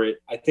remember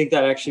it. I think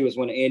that actually was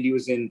when Andy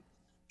was in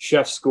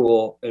chef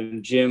school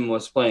and Jim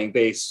was playing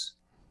bass,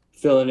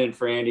 filling in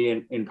for Andy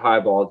in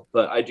Piebald.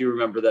 But I do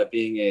remember that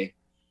being a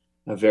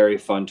very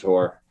fun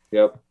tour.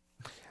 Yep.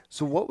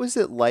 So what was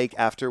it like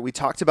after we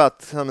talked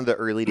about some of the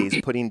early days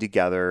putting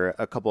together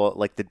a couple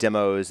like the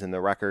demos and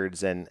the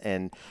records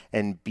and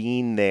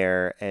being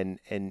there and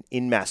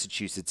in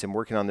Massachusetts and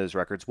working on those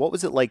records? What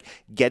was it like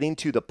getting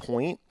to the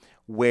point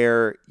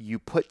where you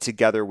put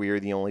together We Are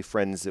the Only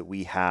Friends That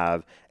We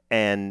Have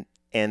and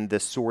the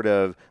sort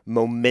of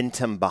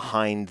momentum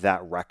behind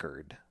that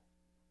record?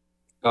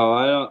 Oh,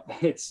 I don't.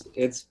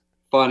 It's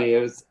funny.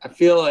 I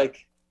feel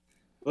like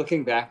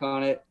looking back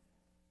on it,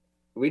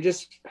 we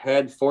just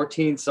had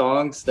 14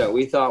 songs that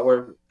we thought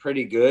were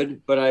pretty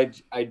good, but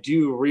I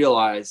do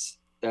realize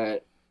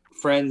that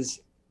Friends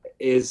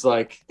is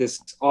like this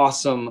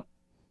awesome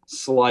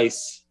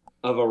slice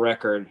of a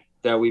record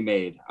that we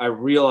made. I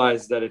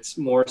realized that it's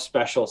more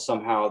special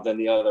somehow than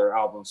the other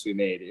albums we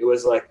made. It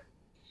was like,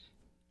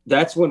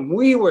 that's when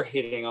we were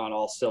hitting on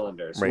all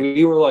cylinders. Right.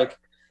 We were like,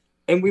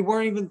 and we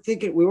weren't even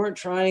thinking, we weren't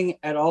trying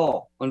at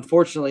all.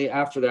 Unfortunately,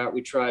 after that,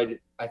 we tried,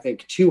 I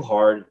think, too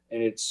hard,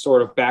 and it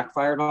sort of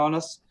backfired on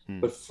us.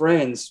 But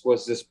Friends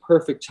was this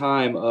perfect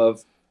time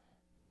of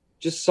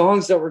just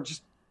songs that were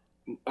just,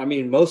 I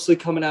mean, mostly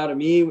coming out of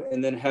me,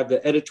 and then have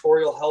the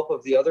editorial help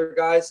of the other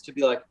guys to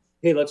be like,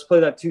 hey, let's play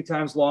that 2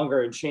 times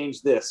longer and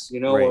change this, you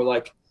know, Right. or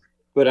like,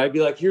 but I'd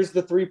be like, here's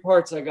the 3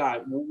 parts I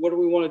got. What do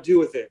we want to do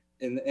with it?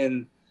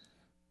 And,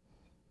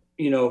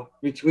 you know,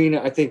 between,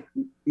 I think,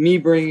 me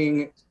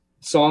bringing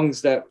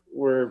songs that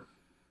were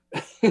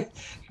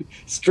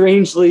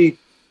strangely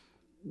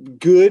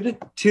good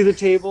to the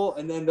table,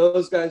 and then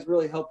those guys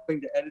really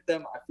helping to edit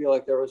them, I feel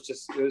like it was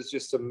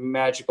just a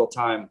magical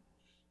time.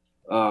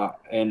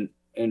 And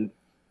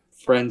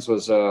Friends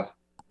was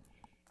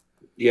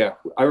yeah,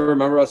 I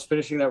remember us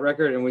finishing that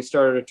record, and we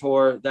started a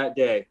tour that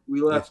day.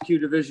 We left Q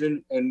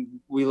Division and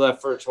we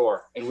left for a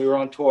tour, and we were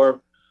on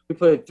tour. We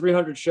played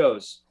 300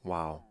 shows.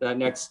 Wow. That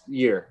next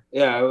year.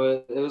 Yeah,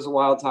 it was a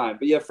wild time.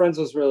 But yeah, Friends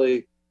was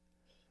really,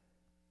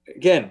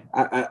 again,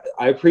 I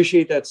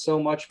appreciate that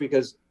so much,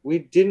 because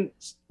we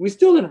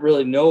still didn't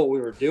really know what we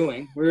were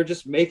doing. We were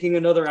just making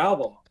another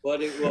album,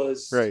 but it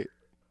was Right.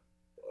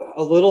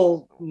 a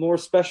little more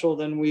special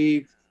than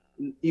we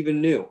even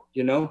knew,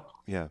 you know?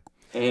 Yeah.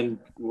 And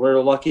we're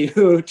lucky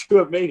to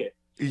have made it.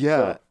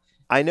 Yeah. So.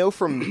 I know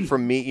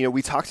from me, you know,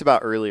 we talked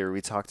about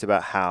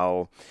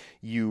how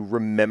you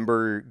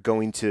remember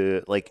going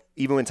to, like,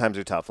 even when times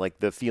are tough, like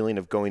the feeling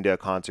of going to a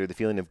concert, the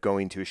feeling of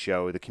going to a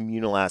show, the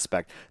communal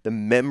aspect, the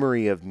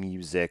memory of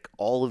music,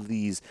 all of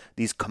these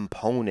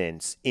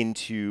components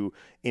into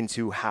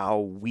how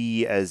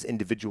we as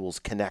individuals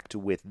connect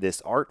with this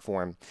art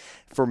form.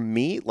 For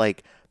me,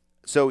 like,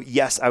 so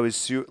yes, I was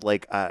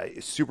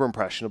super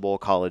impressionable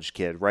college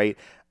kid, right?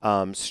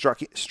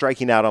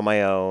 Striking out on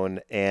my own,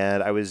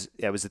 and I was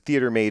a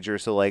theater major,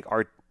 so like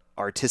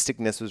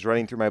artisticness was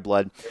running through my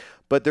blood.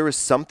 But there was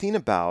something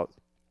about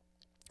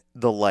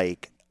the,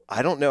 like,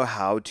 I don't know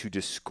how to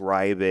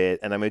describe it,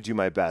 and I'm gonna do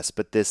my best,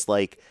 but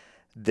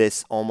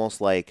this almost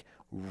like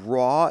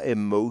raw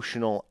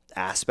emotional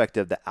aspect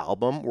of the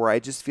album where I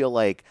just feel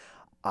like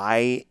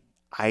I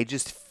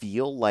just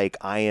feel like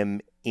I am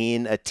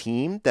in a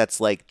team that's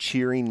like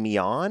cheering me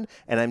on,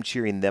 and I'm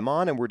cheering them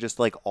on, and we're just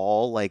like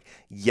all like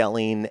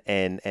yelling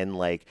and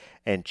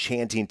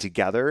chanting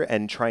together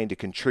and trying to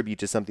contribute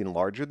to something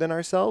larger than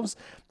ourselves.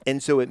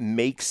 And so it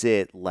makes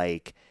it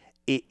like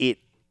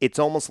it's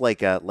almost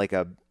like a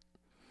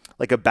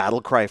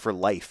battle cry for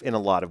life in a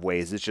lot of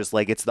ways. It's just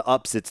like, it's the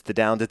ups, it's the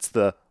downs, it's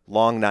the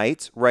long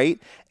nights, right?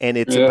 And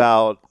it's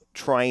about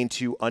trying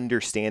to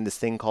understand this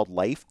thing called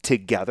life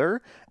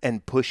together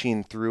and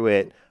pushing through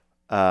it,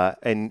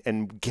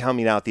 and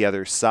coming out the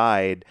other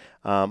side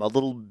a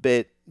little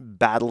bit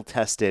battle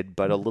tested,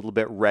 but a little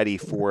bit ready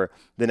for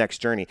the next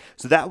journey.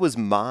 So that was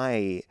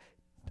my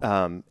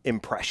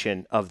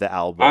impression of the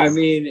album. I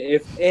mean,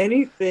 if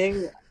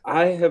anything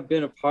I have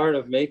been a part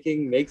of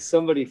makes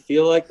somebody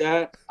feel like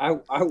that, I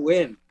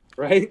win,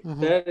 right?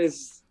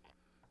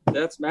 Mm-hmm.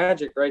 That's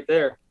magic right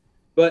there.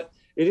 But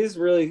it is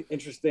really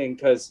interesting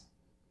because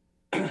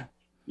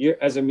you're,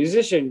 as a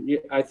musician,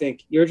 I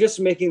think you're just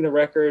making the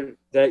record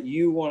that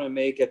you want to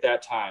make at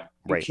that time.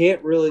 Right.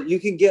 You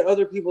can get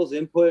other people's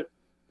input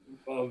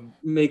of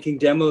making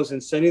demos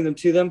and sending them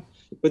to them.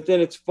 But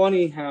then it's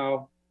funny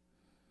how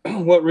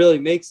what really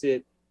makes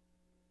it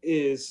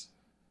is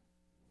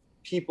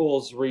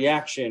people's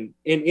reaction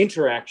and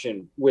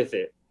interaction with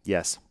it.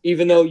 Yes.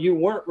 Even though you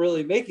weren't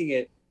really making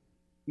it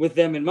with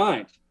them in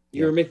mind,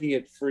 you were making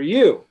it for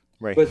you.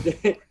 Right. But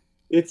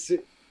it's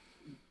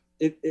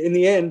in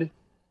the end,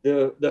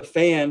 the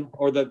fan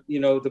or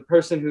the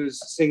person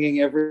who's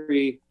singing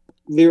every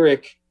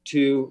lyric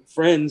to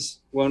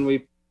Friends when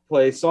we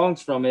play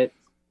songs from it,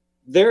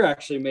 they're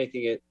actually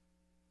making it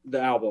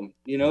the album.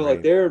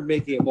 Like they're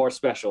making it more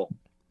special.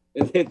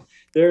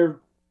 They're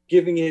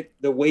giving it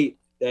the weight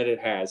that it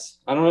has.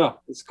 I don't know.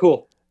 It's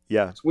cool.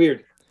 Yeah. It's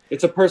weird.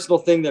 It's a personal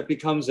thing that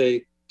becomes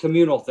a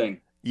communal thing.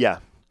 Yeah.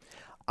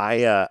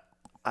 I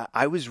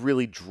was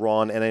really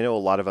drawn, and I know a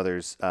lot of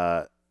others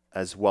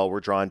as well were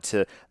drawn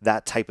to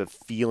that type of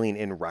feeling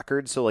in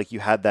records. So like you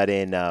had that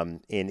in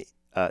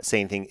Say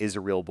Anything Is a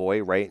Real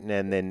Boy, right?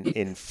 And then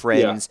in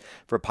Friends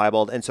for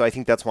Piebald. And so I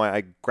think that's why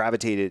I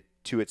gravitated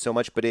to it so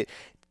much. But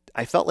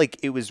I felt like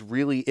it was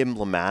really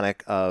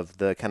emblematic of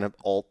the kind of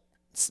alt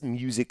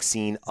music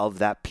scene of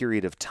that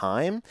period of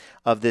time,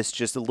 of this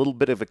just a little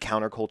bit of a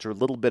counterculture, a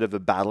little bit of a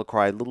battle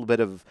cry, a little bit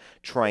of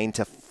trying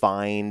to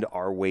find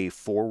our way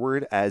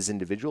forward as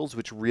individuals,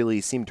 which really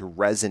seemed to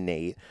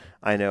resonate,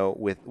 I know,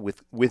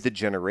 with the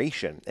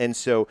generation. And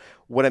so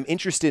what I'm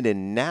interested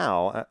in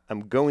now,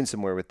 I'm going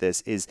somewhere with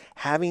this, is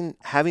having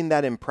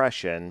that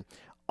impression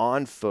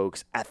on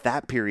folks at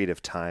that period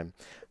of time.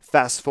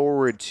 Fast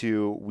forward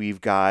to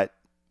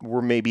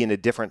we're maybe in a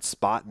different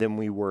spot than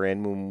we were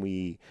in when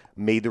we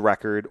made the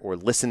record or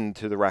listened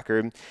to the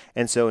record.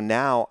 And so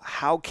now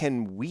how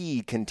can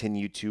we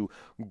continue to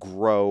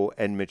grow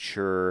and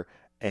mature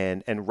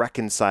and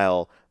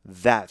reconcile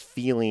that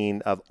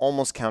feeling of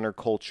almost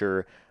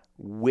counterculture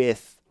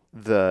with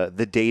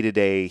the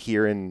day-to-day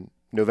here in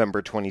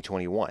November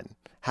 2021?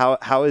 How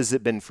has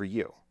it been for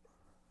you?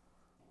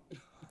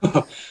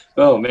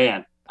 Oh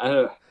man.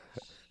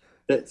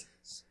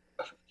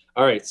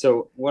 All right,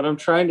 so what I'm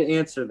trying to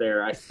answer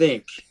there, I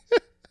think,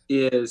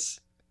 is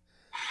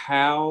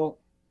how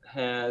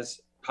has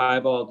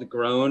Piebald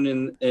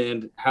grown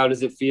and how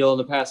does it feel in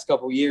the past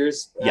couple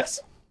years?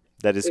 Yes,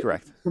 that is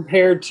correct.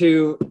 Compared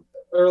to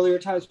earlier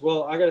times,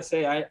 well, I got to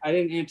say, I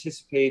didn't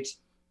anticipate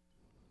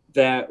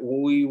that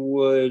we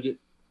would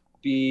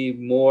be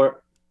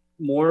more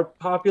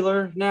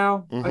popular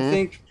now, I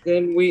think,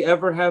 than we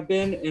ever have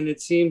been. And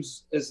it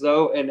seems as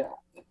though, and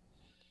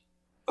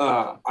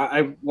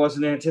I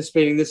wasn't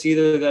anticipating this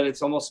either, that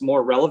it's almost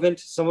more relevant.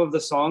 Some of the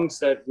songs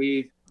that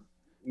we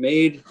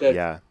made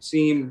that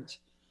seemed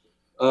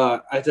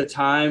at the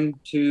time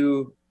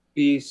to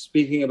be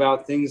speaking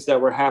about things that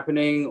were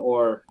happening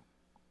or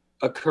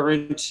a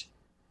current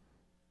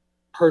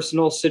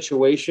personal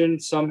situation,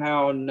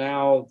 somehow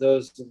now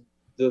the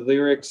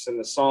lyrics and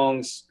the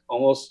songs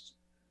almost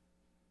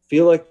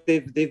feel like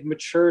they've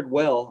matured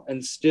well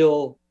and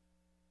still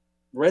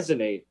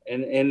resonate,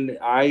 and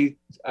I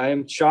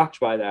am shocked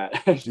by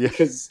that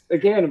because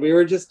again, we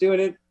were just doing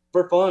it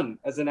for fun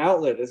as an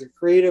outlet, as a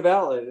creative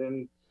outlet,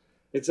 and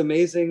it's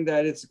amazing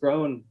that it's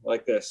grown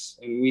like this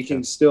and we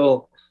can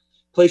still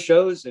play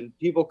shows and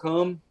people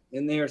come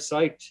and they are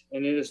psyched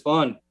and it is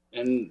fun,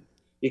 and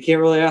you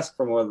can't really ask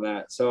for more than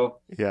that. So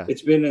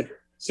it's been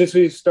since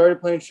we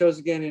started playing shows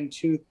again in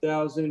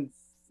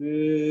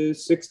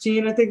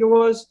 2016, I think it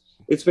was.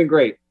 It's been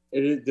great.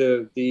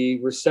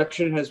 The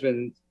reception has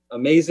been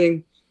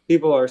amazing.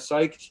 People are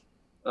psyched,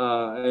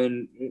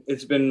 and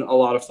it's been a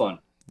lot of fun.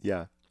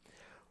 Yeah.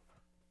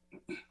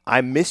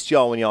 I missed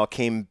y'all when y'all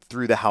came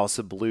through the House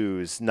of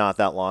Blues not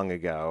that long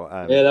ago.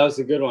 Yeah, that was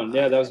a good one.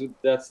 Yeah,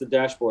 that's the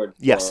dashboard.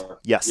 Yes.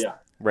 Yeah.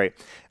 Right.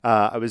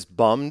 I was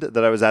bummed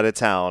that I was out of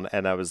town,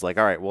 and I was like,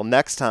 all right, well,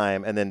 next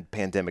time, and then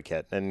pandemic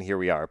hit, and here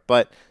we are.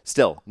 But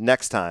still,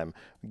 next time,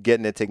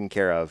 getting it taken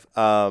care of.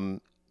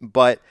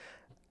 But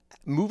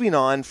moving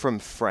on from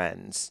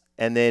Friends,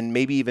 and then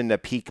maybe even a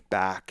peek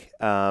back,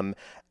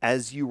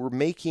 as you were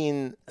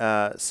making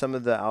some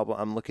of the album,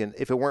 I'm looking,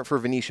 if it weren't for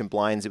Venetian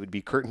Blinds, it would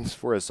be Curtains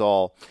for Us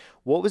All.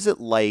 What was it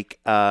like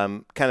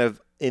kind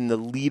of in the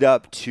lead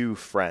up to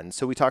Friends?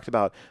 So we talked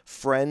about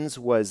Friends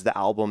was the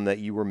album that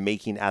you were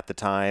making at the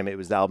time. It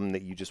was the album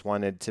that you just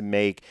wanted to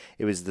make.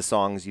 It was the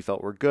songs you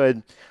felt were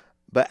good.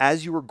 But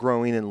as you were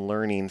growing and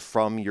learning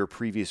from your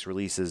previous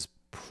releases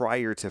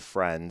prior to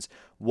Friends,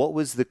 what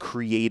was the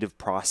creative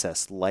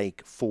process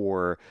like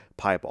for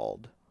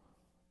Piebald?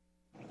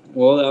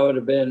 Well, that would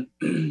have been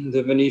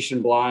the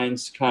Venetian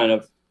Blinds kind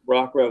of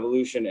rock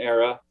revolution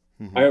era.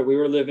 We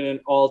were living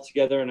all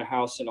together in a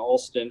house in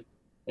Alston.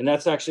 And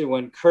that's actually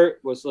when Kurt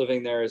was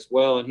living there as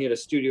well. And he had a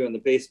studio in the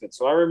basement.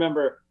 So I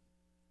remember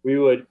we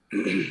would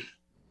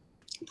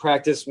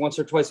practice once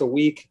or twice a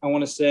week, I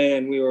want to say.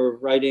 And we were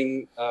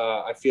writing,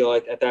 I feel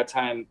like at that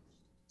time,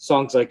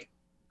 songs like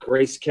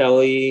Grace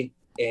Kelly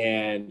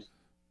and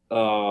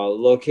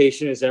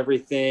Location is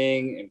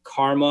Everything and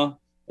Karma.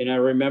 And I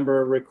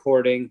remember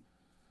recording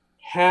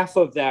half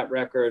of that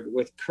record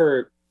with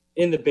Kurt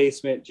in the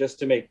basement just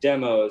to make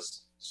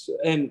demos.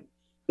 And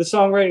the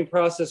songwriting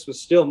process was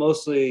still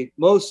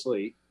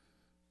mostly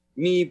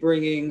me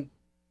bringing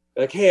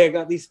like, hey, I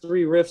got these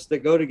 3 riffs that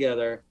go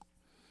together.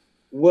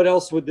 What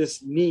else would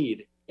this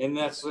need? And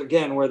that's,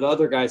 again, where the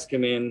other guys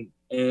come in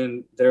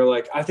and they're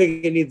like, I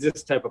think it needs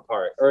this type of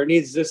part, or it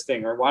needs this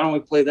thing, or why don't we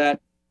play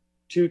that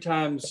 2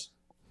 times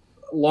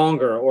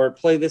longer, or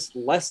play this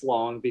less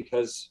long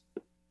because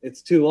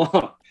it's too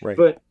long. Right.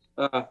 But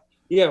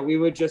we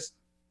would just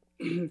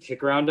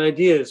kick around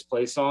ideas,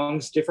 play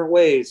songs different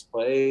ways,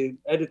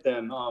 edit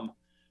them.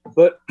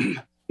 But we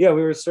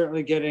were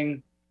certainly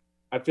getting,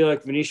 I feel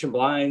like Venetian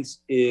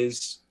Blinds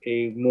is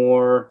a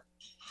more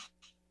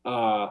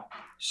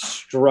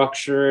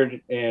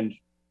structured and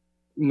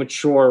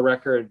mature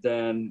record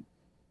than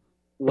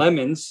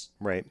Lemons.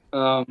 Right.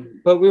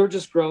 But we were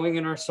just growing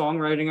in our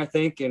songwriting, I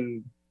think.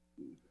 And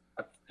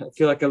I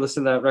feel like I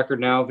listen to that record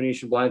now,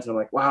 Venetian Blinds, and I'm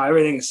like, wow,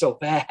 everything is so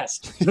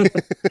fast. Yeah.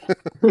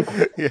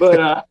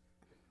 But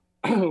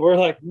we're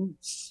like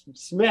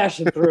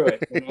smashing through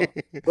it, you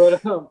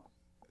know?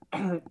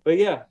 But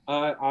yeah,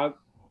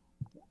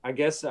 I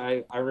guess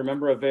I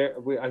remember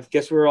I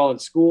guess we were all in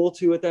school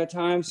too at that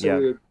time.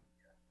 So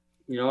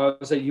Yeah. I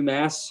was at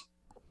UMass,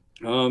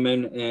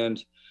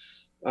 and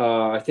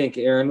I think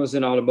Aaron was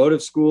in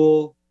automotive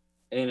school,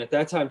 and at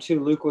that time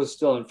too, Luke was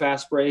still in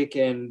Fast Break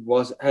and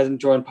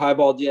hasn't joined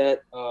Piebald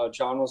yet.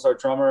 John was our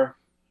drummer,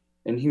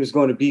 and he was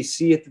going to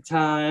BC at the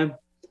time.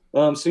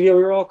 So yeah,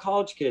 we were all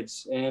college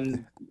kids,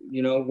 and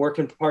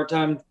working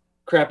part-time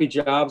crappy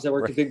jobs. I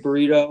worked at Big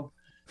Burrito,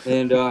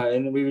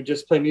 and we would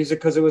just play music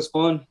because it was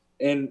fun.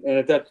 And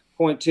at that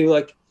point too,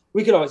 like,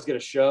 we could always get a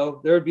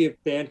show. There would be a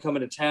band coming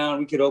to town.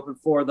 We could open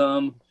for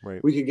them.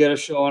 Right. We could get a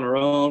show on our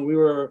own. We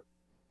were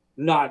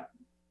not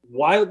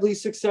wildly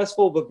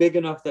successful, but big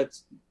enough that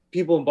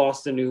people in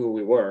Boston knew who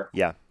we were.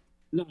 Yeah.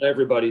 Not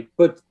everybody,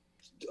 but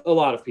a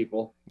lot of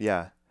people.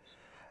 Yeah.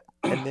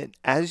 And then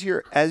as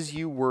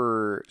you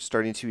were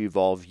starting to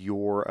evolve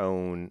your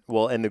own,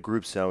 well, and the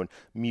group's own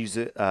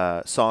music,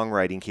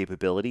 songwriting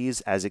capabilities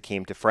as it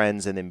came to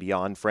Friends and then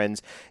beyond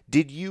Friends,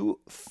 did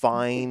you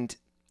find,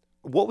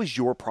 what was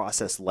your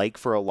process like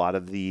for a lot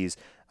of these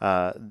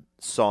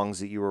songs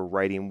that you were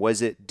writing?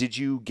 Did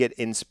you get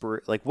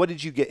what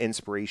did you get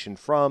inspiration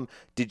from?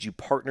 Did you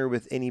partner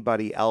with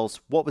anybody else?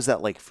 What was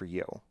that like for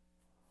you?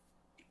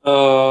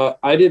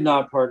 I did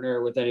not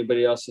partner with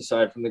anybody else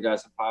aside from the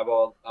guys at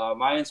Piebald.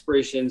 My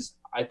inspirations,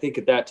 I think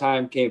at that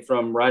time, came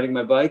from riding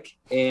my bike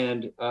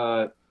and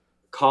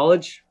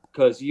college,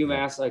 because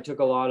UMass, I took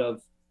a lot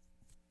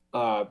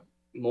of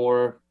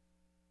more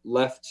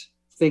left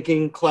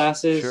thinking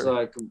classes, Sure.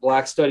 like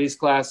Black Studies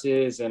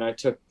classes, and I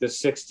took the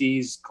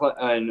 60s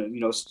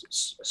and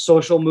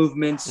social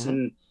movements,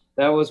 and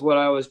that was what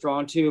I was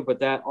drawn to. But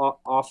that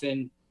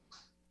often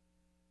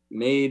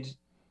made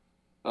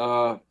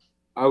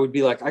I would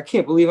be like, I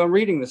can't believe I'm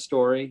reading this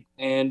story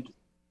and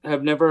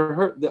have never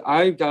heard that.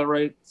 I got to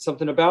write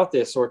something about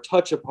this, or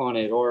touch upon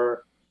it,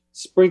 or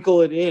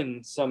sprinkle it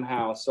in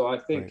somehow. So I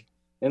think, Right.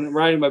 And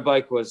riding my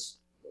bike was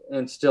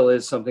and still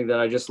is something that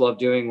I just love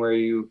doing, where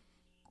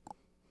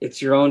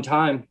it's your own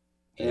time.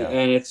 Yeah.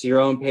 And it's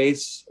your own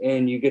pace,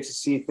 and you get to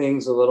see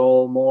things a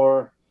little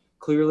more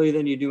clearly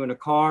than you do in a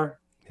car.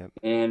 Yep.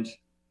 And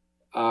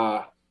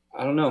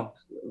I don't know,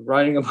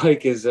 riding a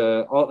bike is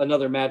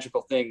another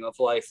magical thing of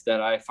life that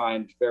I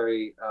find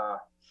very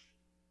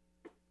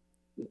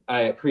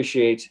I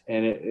appreciate,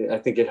 and I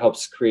think it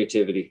helps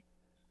creativity.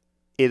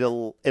 It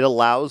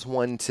allows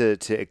one to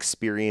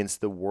experience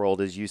the world,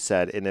 as you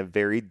said, in a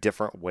very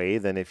different way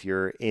than if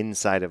you're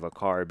inside of a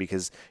car,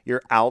 because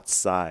you're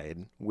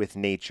outside with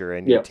nature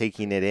and you're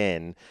taking it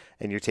in,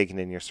 and you're taking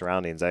in your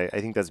surroundings. I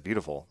think that's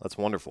beautiful. That's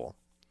wonderful.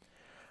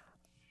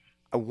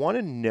 I want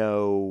to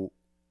know,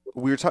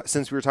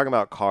 since we were talking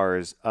about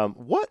cars,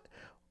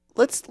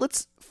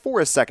 let's for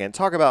a second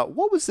talk about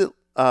what was it.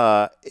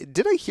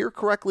 Did I hear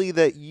correctly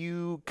that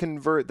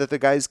the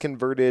guys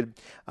converted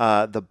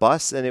the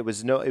bus, and it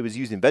was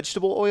using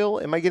vegetable oil?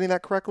 Am I getting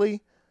that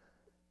correctly?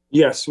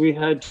 Yes, we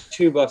had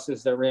 2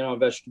 buses that ran on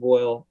vegetable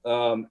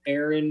oil.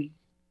 Aaron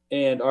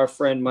and our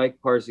friend Mike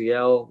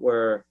Parziel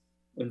were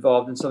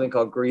involved in something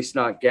called Grease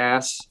Not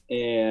Gas,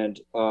 and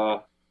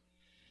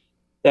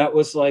that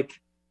was like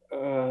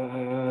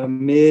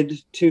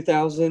mid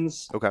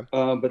 2000s. Okay.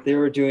 But they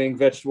were doing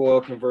vegetable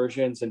oil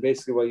conversions, and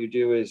basically what you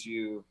do is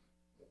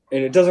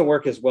and it doesn't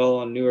work as well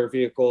on newer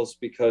vehicles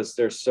because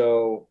they're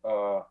so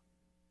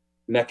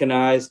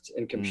mechanized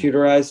and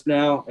computerized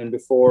now. And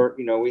before,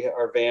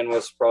 our van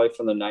was probably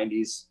from the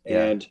 90s,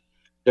 and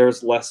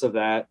there's less of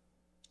that.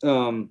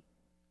 And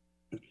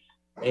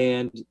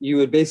you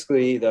would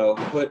basically, though,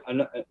 put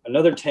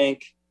another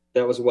tank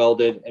that was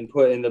welded and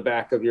put in the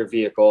back of your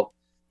vehicle,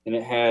 and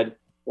it had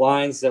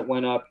lines that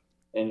went up,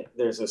 and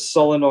there's a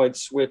solenoid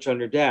switch on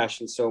your dash.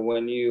 And so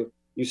when you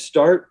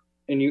start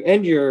and you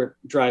end your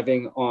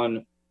driving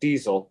on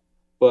diesel,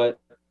 but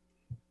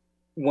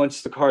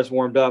once the car's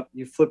warmed up,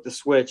 you flip the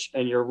switch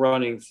and you're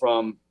running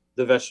from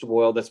the vegetable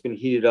oil that's been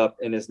heated up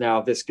and is now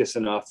viscous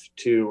enough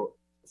to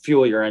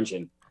fuel your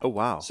engine. Oh,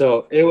 wow.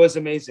 So it was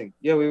amazing.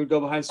 Yeah, we would go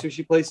behind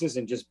sushi places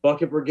and just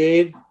bucket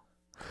brigade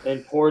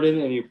and pour it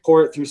in, and you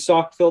pour it through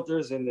sock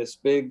filters in this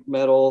big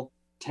metal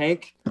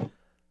tank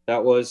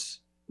that was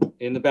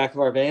in the back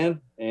of our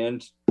van,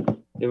 and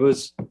it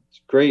was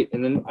great.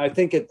 And then I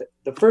think at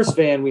the first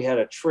van we had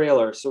a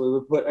trailer, so we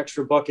would put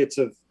extra buckets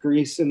of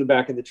grease in the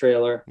back of the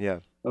trailer. Yeah.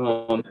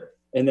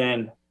 And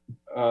then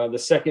the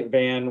second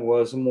van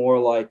was more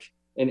like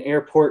an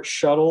airport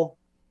shuttle,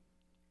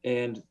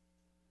 and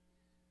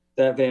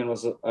that van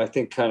was, I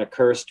think, kind of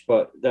cursed,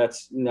 but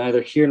that's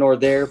neither here nor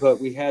there. But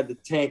we had the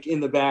tank in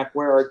the back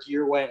where our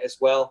gear went as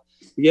well.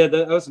 Yeah,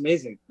 that was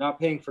amazing. Not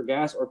paying for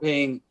gas or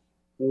paying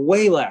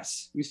way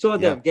less. You still had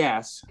to Yeah. have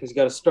gas because you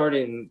got to start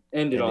it and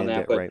end it And on end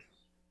that. it, But right.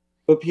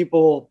 but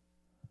people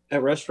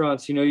at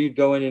restaurants, you know, you'd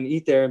go in and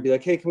eat there and be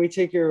like, hey, can we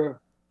take your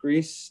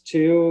grease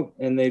too?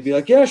 And they'd be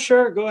like, yeah,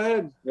 sure, go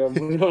ahead.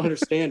 We don't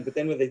understand. But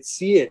then when they'd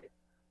see it,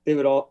 they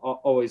would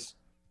always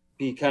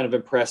be kind of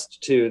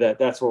impressed too that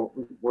that's what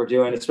we're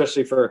doing,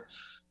 especially for,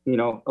 you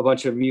know, a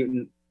bunch of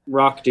mutant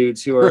rock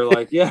dudes who are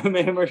like, yeah,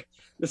 man, we're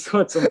just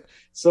want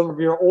some of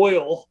your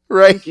oil.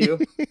 Right. Thank you.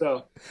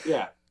 So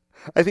yeah.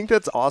 I think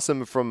that's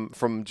awesome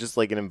from just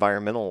like an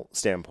environmental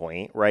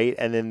standpoint, right?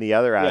 And then the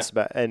other Yeah.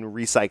 aspect, and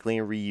recycling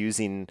and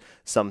reusing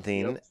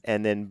something, Yep.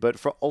 and then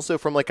also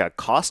from like a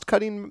cost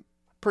cutting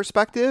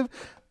perspective,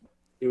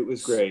 It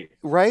was great.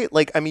 right?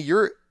 Like, I mean,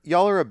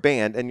 y'all are a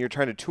band and you're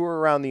trying to tour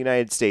around the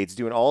United States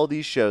doing all of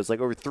these shows, like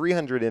over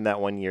 300 in that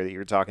one year that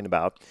you're talking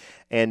about,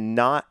 and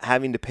not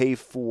having to pay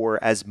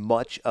for as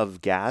much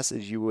of gas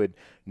as you would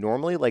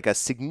normally, like a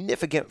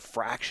significant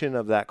fraction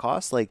of that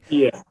cost. Like,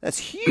 Yeah. that's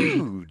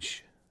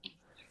huge.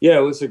 Yeah,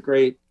 it was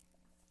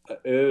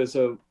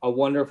a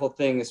wonderful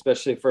thing,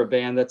 especially for a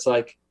band that's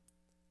like,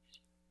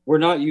 we're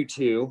not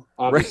U2,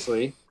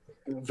 obviously.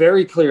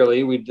 Very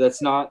clearly,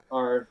 that's not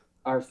our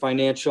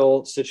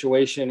financial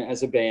situation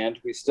as a band.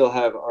 We still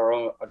have our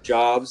own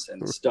jobs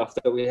and stuff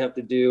that we have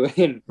to do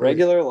in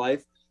regular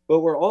life,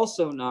 but we're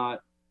also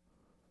not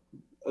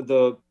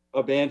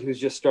a band who's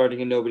just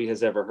starting and nobody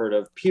has ever heard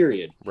of,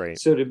 period. Right.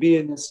 So to be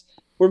in this,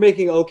 we're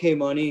making okay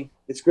money.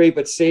 It's great,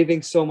 but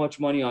saving so much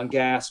money on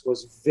gas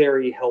was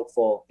very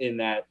helpful in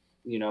that,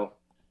 you know,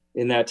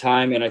 in that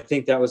time. And I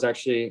think that was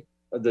actually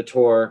the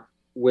tour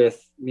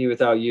with Me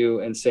Without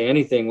You and Say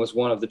Anything was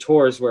one of the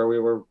tours where we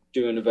were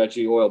doing a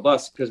veggie oil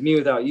bus, because Me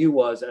Without You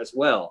was as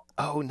well.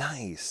 Oh,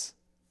 nice.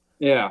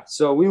 Yeah.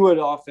 So we would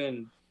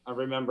often, I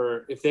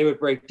remember if they would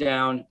break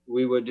down,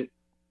 we would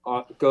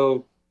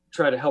go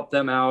try to help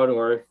them out,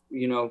 or,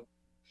 you know,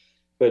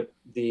 but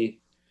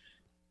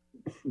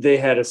they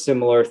had a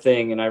similar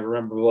thing. And I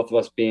remember both of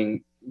us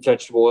being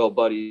vegetable oil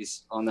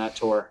buddies on that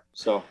tour.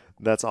 So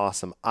That's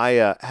awesome.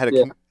 I had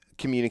a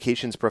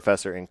communications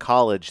professor in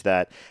college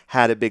that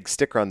had a big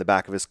sticker on the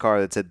back of his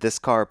car that said, "This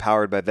car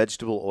powered by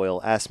vegetable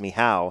oil. Ask me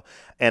how."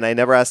 And I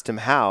never asked him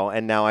how.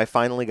 And now I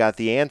finally got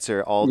the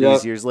answer all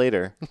these years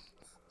later.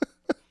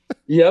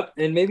 Yep.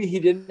 And maybe he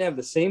didn't have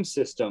the same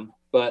system,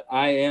 but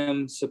I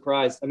am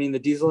surprised. I mean, the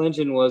diesel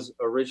engine was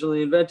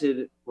originally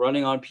invented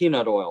running on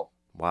peanut oil.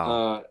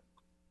 Wow.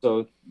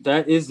 So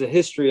that is the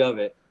history of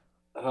it.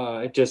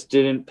 It just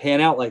didn't pan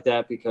out like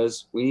that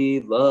because we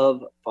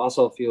love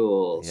fossil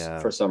fuels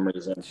for some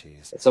reason.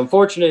 Jeez. It's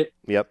unfortunate,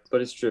 Yep. but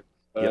it's true.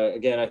 Yep.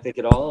 Again, I think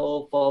it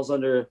all falls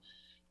under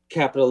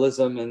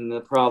capitalism and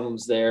the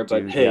problems there.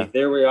 But Dude, hey, yeah.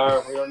 there we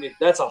are. We don't need.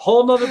 That's a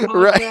whole nother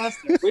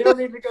podcast. We don't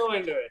need to go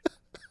into it.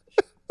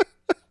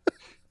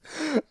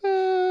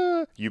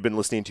 You've been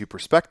listening to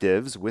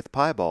Perspectives with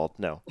Piebald.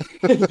 No.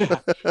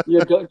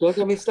 Yeah, don't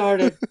get me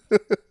started.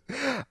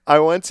 I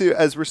want to,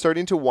 as we're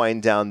starting to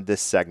wind down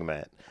this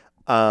segment,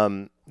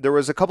 there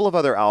was a couple of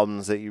other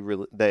albums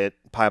that that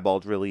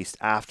Piebald released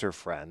after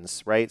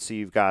Friends, right? So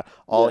you've got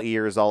All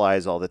Ears, All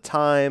Eyes, All the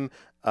Time,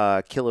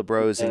 Killa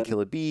Bros and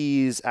Killa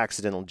Bees,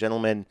 Accidental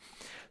Gentleman.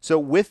 So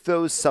with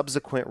those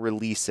subsequent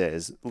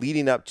releases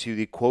leading up to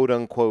the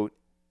quote-unquote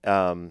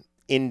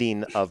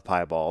ending of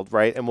Piebald,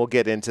 right? And we'll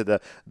get into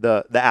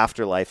the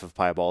afterlife of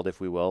Piebald,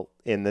 if we will,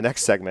 in the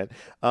next segment.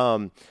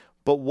 But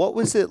what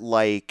was it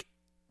like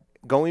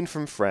going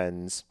from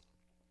Friends,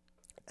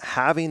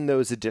 having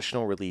those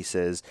additional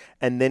releases,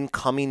 and then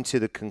coming to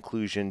the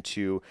conclusion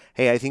to,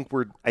 hey, I think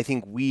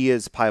we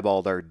as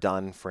Piebald are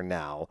done for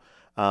now.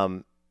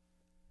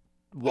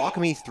 Walk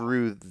me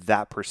through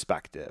that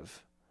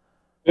perspective.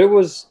 It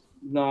was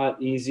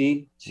not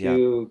easy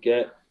to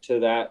get to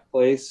that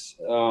place.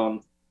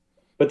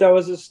 But that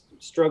was a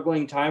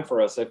struggling time for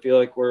us. I feel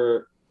like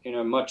we're in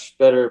a much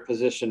better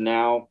position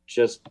now,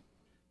 just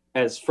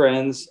as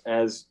friends,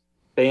 as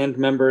band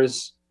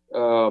members.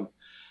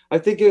 I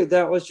think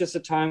that was just a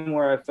time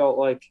where I felt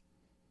like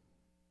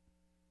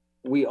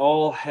we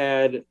all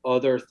had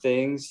other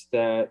things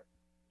that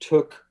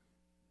took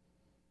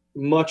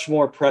much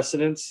more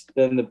precedence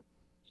than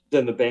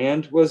the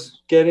band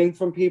was getting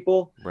from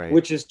people, right.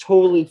 Which is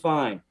totally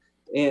fine.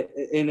 And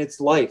it's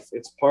life.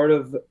 It's part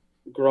of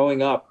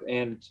growing up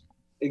and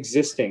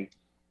existing.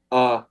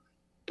 But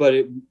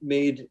it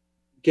made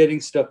getting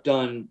stuff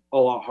done a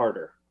lot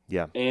harder.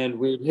 Yeah. And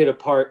we hit a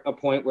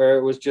point where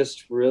it was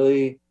just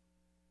really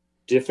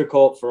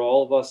difficult for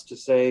all of us to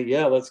say,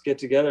 yeah, let's get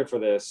together for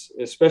this,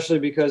 especially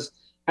because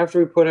after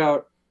we put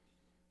out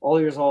All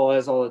Ears, All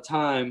Eyes, All the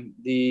Time,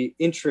 the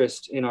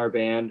interest in our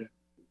band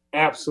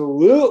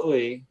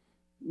absolutely,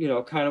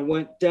 kind of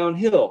went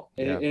downhill.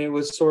 And it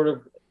was sort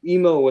of,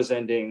 emo was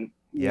ending,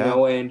 you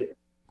know, and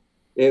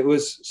it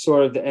was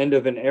sort of the end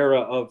of an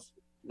era of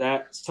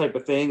that type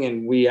of thing.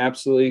 And we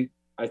absolutely,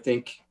 I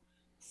think,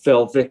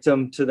 fell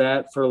victim to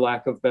that, for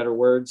lack of better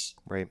words.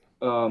 Right.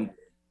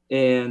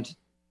 And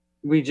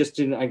we just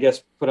didn't, I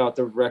guess, put out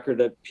the record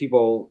that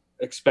people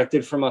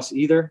expected from us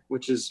either,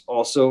 which is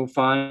also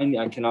fine.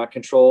 I cannot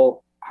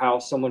control how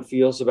someone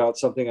feels about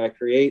something I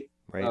create.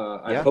 Right.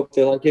 I hope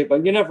they like it,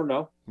 but you never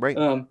know. Right.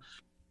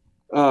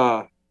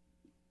 But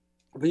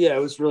yeah, it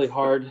was really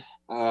hard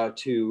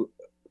to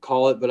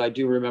call it, but I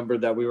do remember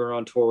that we were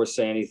on tour with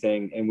Say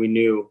Anything, and we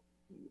knew,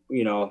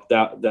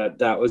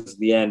 that was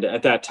the end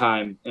at that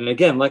time. And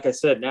again, like I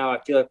said, now I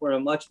feel like we're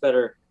in a much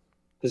better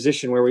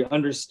position where we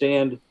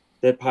understand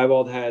that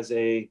Piebald has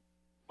a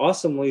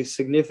awesomely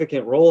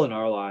significant role in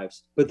our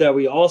lives, but that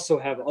we also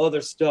have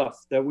other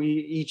stuff that we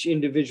each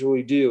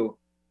individually do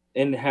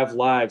and have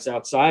lives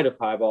outside of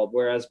Piebald.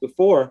 Whereas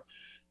before,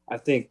 I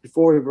think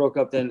before we broke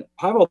up, then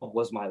Piebald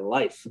was my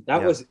life.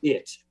 That was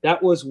it.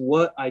 That was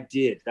what I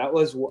did. That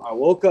was what I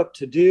woke up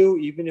to do.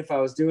 Even if I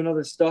was doing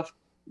other stuff,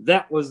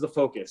 that was the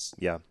focus.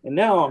 Yeah. And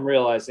now I'm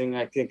realizing,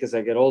 I think as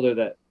I get older,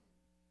 that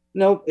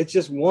no, it's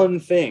just one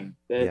thing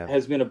that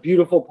has been a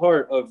beautiful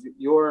part of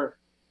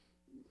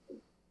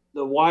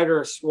the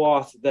wider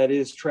swath that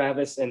is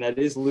Travis, and that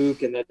is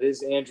Luke, and that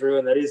is Andrew,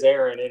 and that is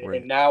Aaron.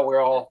 And now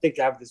we're all, I think,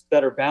 have this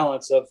better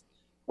balance of,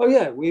 oh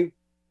yeah, we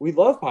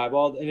love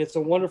Piebald, and it's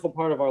a wonderful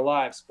part of our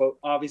lives, but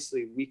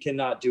obviously we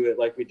cannot do it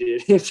like we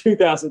did in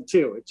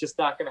 2002. It's just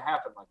not going to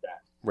happen like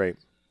that. Right.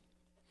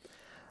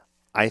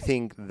 I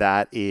think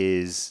that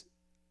is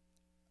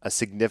a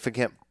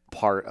significant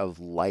part of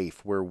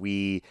life where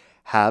we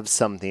have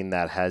something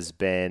that has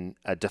been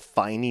a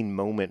defining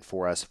moment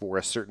for us for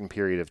a certain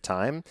period of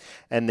time,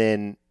 and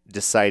then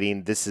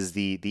deciding this is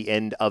the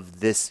end of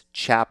this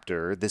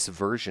chapter, this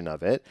version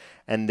of it,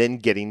 and then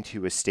getting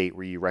to a state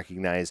where you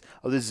recognize,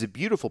 oh, this is a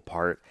beautiful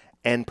part,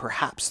 and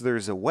perhaps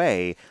there's a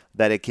way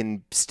that it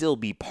can still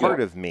be part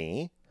of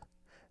me.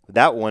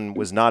 That one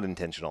was not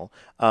intentional.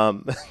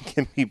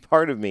 Can be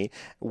part of me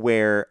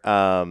where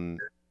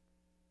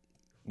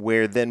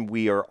then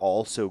we are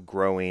also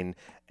growing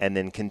and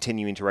then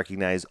continuing to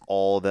recognize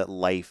all that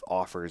life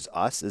offers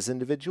us as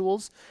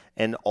individuals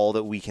and all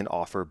that we can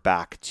offer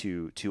back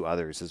to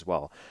others as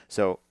well.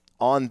 So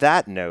on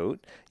that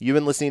note, you've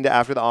been listening to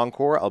After the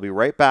Encore. I'll be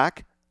right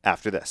back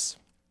after this.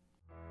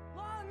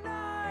 Long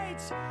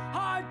nights,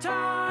 hard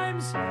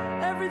times,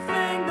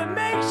 everything that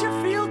makes you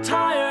feel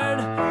tired.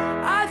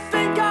 I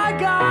think I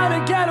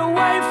gotta get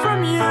away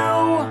from you.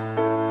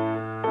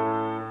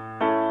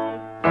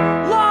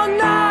 Long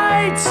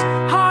nights,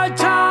 hard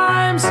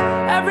times,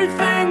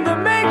 everything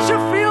that makes you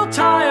feel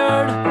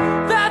tired.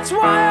 That's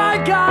why I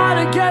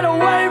gotta get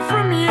away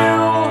from you.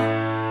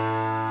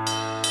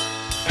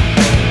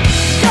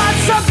 Got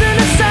something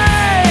to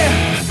say.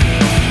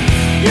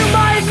 You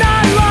might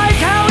not like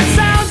how it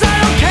sounds,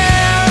 I don't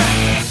care.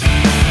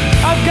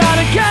 I've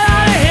gotta get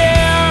out of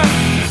here.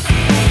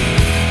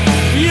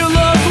 You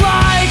look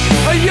like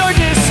you're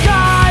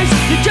disguised.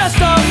 You're just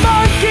a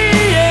monkey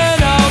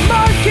in a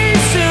monkey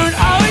suit.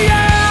 Oh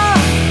yeah.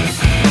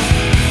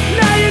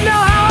 Now you know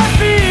how I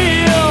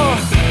feel.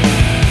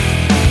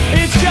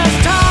 It's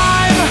just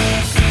time,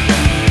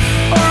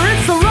 or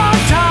it's the wrong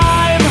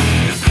time.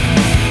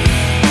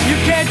 You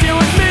can't deal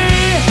with me,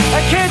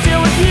 I can't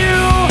deal with you,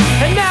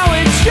 and now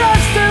it's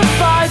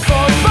justified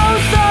for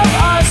both of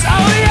us.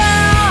 Oh yeah.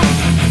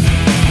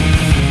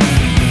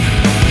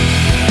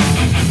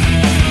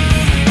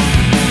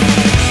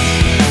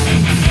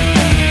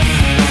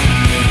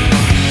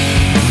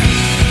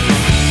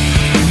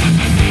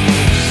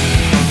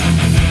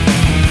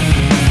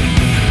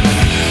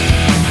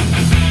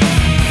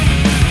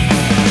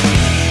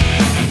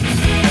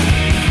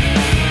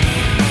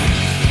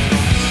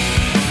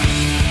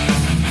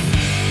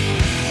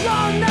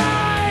 Long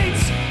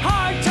nights,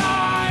 hard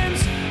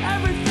times,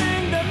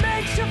 everything that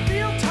makes you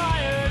feel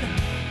tired.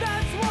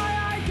 That's why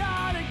I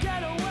gotta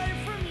get away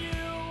from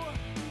you.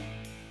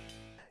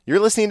 You're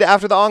listening to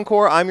After the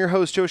Encore. I'm your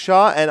host, Joe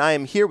Shaw, and I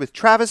am here with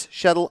Travis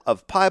Shettle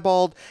of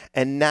Piebald.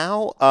 And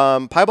now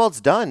Piebald's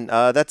done.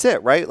 That's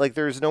it, right? Like,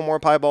 there's no more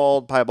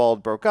Piebald.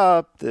 Piebald broke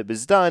up. It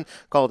was done.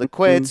 Called it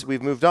quits.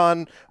 We've moved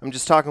on. I'm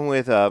just talking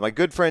with my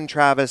good friend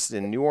Travis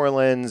in New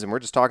Orleans, and we're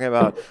just talking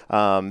about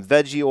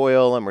veggie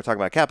oil, and we're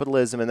talking about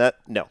capitalism, and that.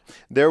 No.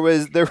 There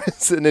was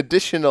an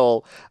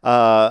additional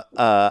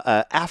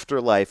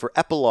afterlife or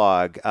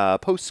epilogue,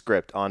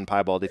 postscript on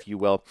Piebald, if you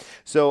will.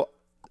 So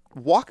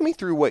walk me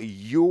through what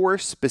your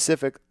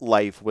specific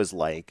life was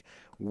like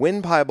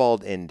when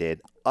Piebald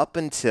ended up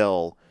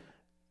until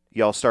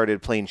y'all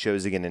started playing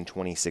shows again in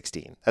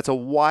 2016. That's a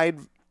wide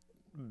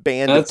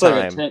band of time.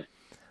 That's like a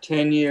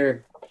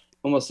 10-year,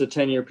 almost a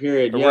 10-year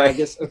period. Yeah, Right. I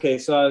guess. Okay,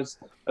 so I was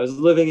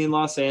living in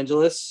Los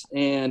Angeles,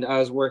 and I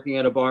was working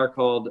at a bar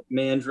called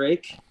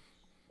Mandrake,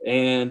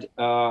 and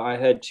I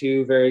had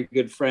two very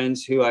good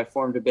friends who I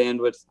formed a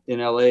band with in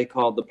LA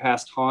called The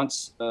Past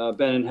Haunts,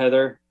 Ben and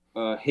Heather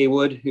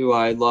Haywood, who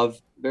I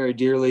love very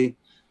dearly.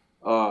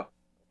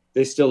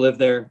 They still live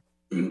there.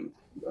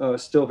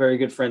 Still very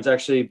good friends.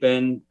 Actually,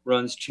 Ben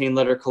runs Chain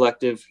Letter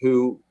Collective,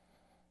 who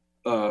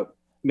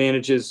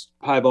manages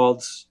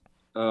Piebald's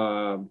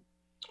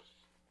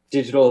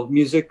digital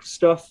music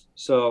stuff.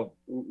 So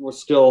we're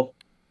still,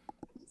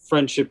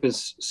 friendship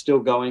is still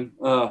going.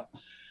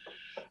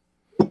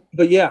 But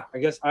but yeah, I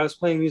guess I was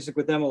playing music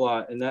with them a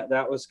lot, and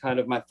that was kind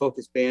of my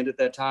focus band at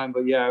that time.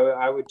 But yeah,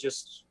 I would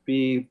just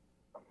be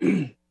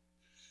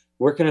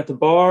working at the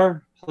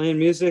bar, playing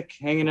music,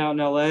 hanging out in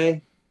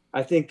LA.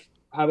 I think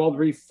Piebald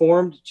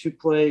reformed to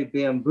play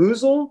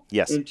Bamboozle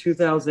in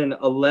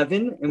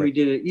 2011, and we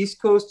did an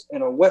East Coast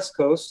and a West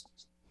Coast.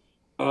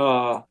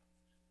 And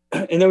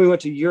then we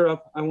went to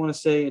Europe, I want to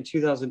say in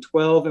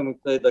 2012, and we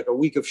played like a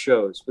week of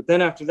shows. But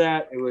then after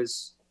that, it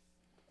was,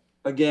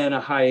 again,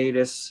 a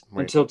hiatus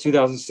until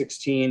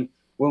 2016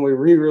 when we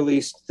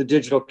re-released the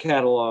digital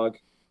catalog.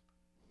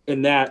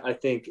 And that, I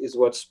think, is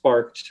what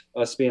sparked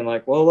us being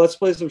like, well, let's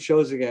play some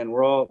shows again.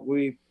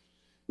 We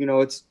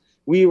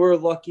were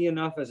lucky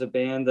enough as a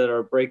band that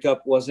our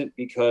breakup wasn't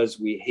because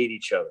we hate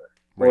each other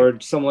or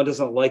someone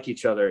doesn't like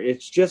each other.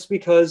 It's just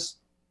because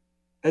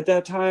at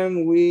that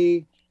time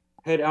we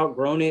had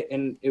outgrown it,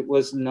 and it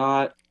was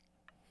not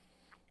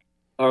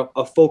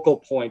a focal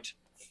point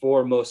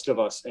for most of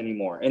us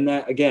anymore. And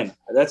that, again,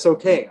 that's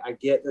okay. I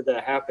get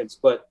that happens,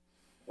 but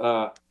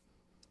I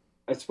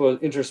suppose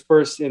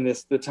interspersed in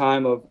the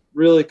time of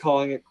really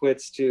calling it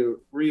quits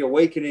to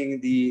reawakening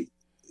the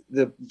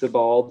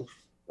Bald.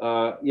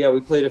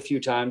 We played a few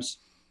times,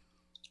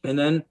 and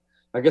then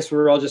I guess we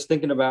were all just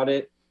thinking about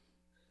it,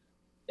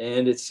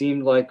 and it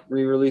seemed like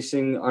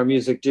re-releasing our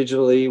music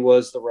digitally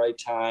was the right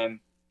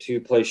time to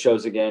play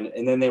shows again.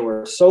 And then they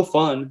were so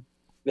fun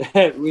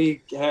that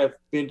we have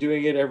been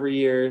doing it every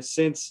year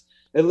since,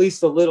 at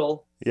least a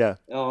little. Yeah.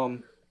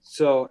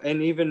 So,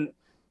 and even,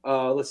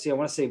 let's see, I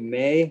want to say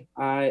May.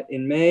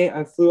 In May,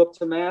 I flew up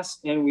to Mass,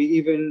 and we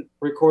even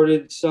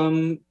recorded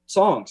some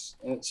songs,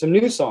 some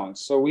new songs.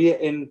 So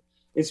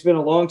it's been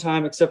a long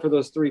time, except for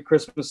those 3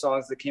 Christmas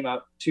songs that came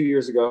out 2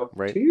 years ago.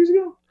 Right. 2 years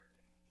ago?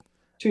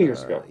 2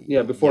 years ago.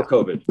 Yeah, before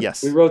COVID.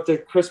 Yes. We wrote the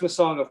Christmas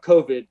song of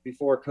COVID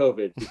before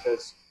COVID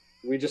because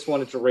we just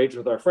wanted to rage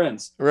with our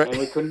friends. Right. And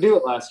we couldn't do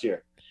it last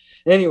year.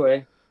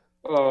 Anyway,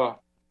 but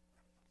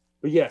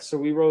yeah, so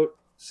we wrote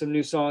some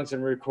new songs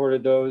and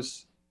recorded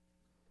those.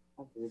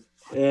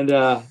 And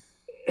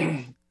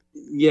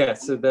yeah,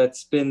 so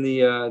that's been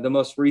the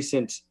most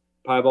recent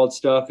Piebald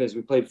stuff. Is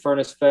we played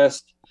Furnace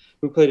Fest.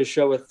 We played a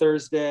show with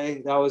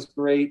Thursday. That was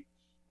great.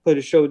 Played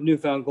a show with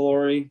Newfound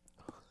Glory.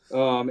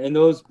 And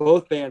those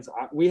both bands,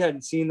 we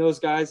hadn't seen those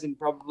guys in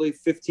probably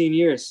 15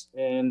 years.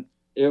 And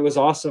it was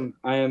awesome.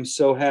 I am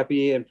so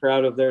happy and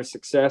proud of their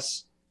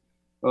success.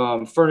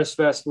 Furnace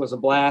Fest was a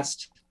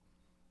blast.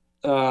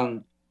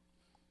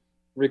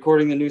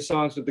 Recording the new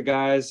songs with the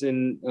guys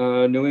in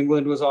New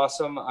England was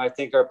awesome. I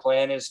think our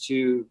plan is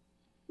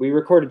we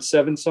recorded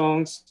 7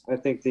 songs. I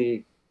think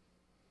the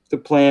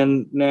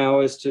plan now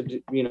is to,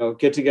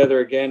 get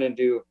together again and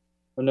do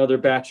another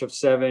batch of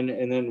 7.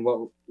 And then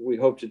what we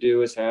hope to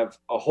do is have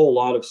a whole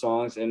lot of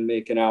songs and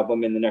make an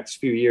album in the next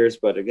few years.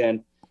 But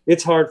again,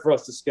 it's hard for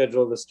us to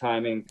schedule this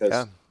timing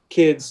because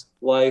kids,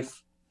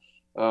 life,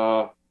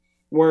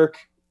 work,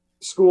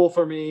 school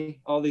for me,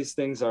 all these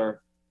things are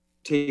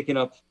taking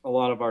up a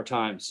lot of our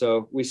time.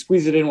 So we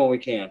squeeze it in when we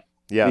can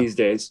these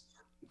days.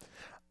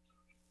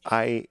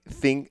 I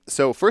think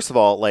so. First of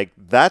all, like,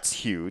 that's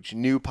huge.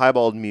 New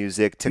Piebald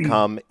music to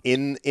come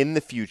in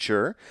the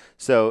future.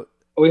 So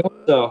we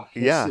hope so.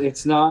 Yeah.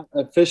 It's not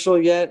official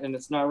yet and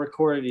it's not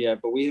recorded yet,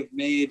 but we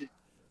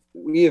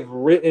have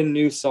written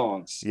new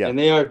songs and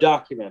they are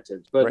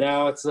documented, but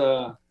now it's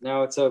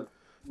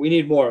we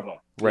need more of them,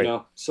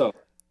 so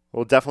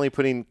we'll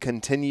definitely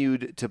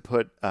continued to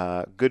put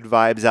good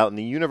vibes out in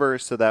the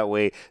universe. So that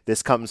way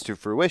this comes to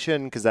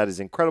fruition, because that is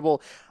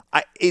incredible.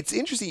 It's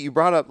interesting. You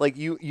brought up, like,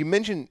 you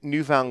mentioned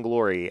Newfound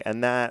Glory,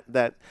 and that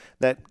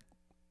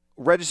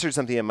registered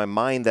something in my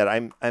mind that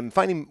I'm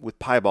finding with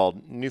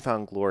Piebald,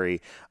 Newfound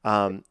Glory,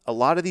 a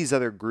lot of these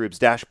other groups,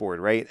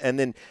 Dashboard, right? And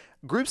then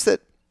groups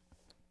that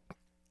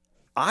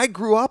I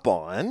grew up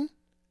on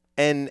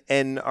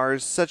and are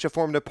such a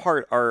formative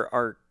part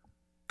are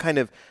kind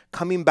of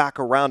coming back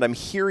around. I'm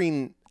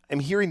hearing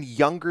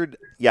younger.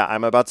 Yeah,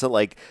 I'm about to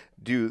like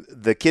do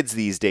the kids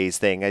these days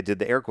thing. I did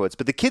the air quotes,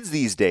 but the kids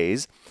these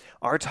days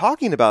are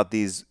talking about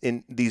these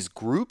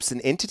groups and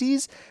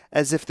entities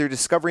as if they're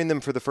discovering them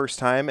for the first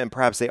time, and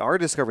perhaps they are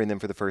discovering them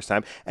for the first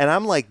time. And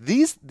I'm like,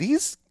 these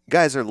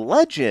guys are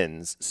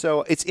legends.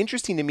 So it's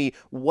interesting to me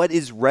what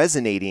is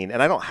resonating,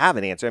 and I don't have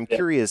an answer. I'm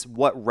curious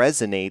what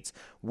resonates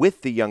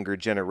with the younger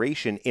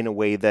generation in a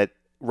way that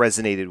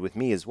resonated with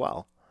me as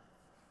well.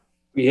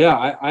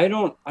 Yeah, I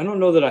don't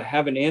know that I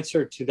have an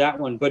answer to that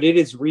one, but it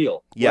is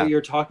real. Yeah. What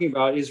you're talking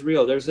about is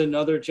real. There's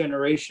another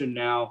generation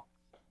now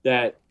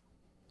that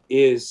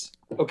is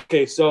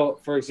okay. So,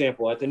 for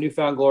example, at the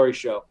Newfound Glory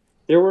show,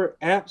 there were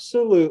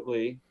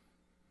absolutely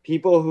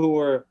people who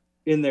were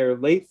in their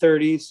late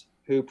 30s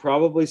who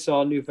probably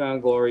saw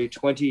Newfound Glory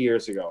 20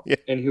 years ago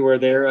and who are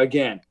there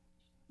again.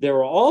 There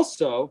were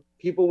also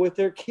people with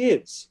their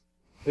kids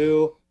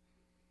who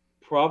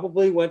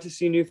probably went to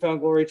see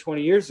Newfound Glory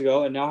 20 years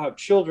ago and now have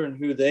children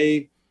who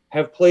they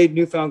have played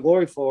Newfound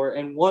Glory for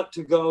and want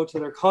to go to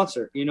their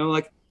concert.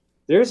 Like,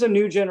 there's a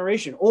new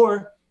generation.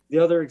 Or the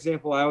other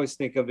example I always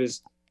think of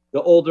is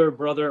the older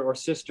brother or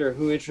sister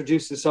who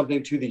introduces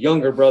something to the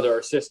younger brother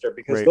or sister,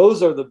 because Right.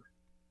 those are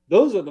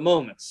the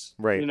moments,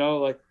 Right. you know,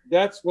 like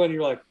that's when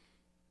you're like,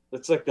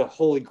 it's like the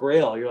holy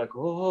grail. You're like,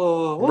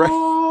 oh, Right.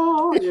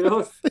 oh, you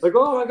know, like,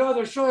 oh my God,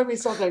 they're showing me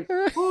something.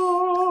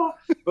 Oh.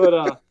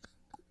 But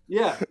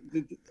yeah,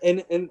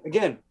 and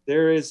again,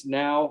 there is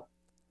now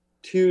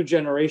 2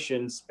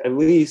 generations, at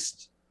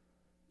least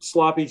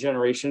sloppy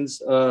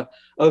generations,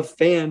 of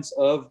fans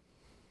of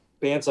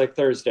bands like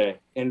Thursday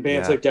and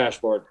bands Yeah. like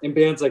Dashboard and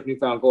bands like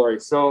Newfound Glory.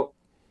 So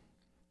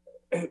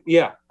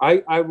yeah,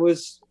 I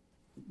was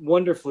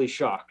wonderfully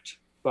shocked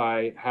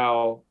by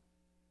how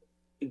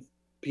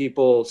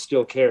people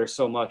still care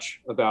so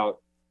much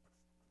about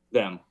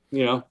them.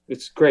 You know,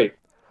 it's great.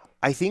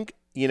 I think,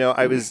 you know,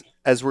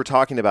 as we're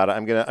talking about it,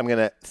 I'm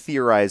gonna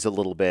theorize a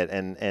little bit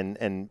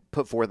and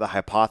put forth a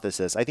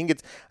hypothesis. I think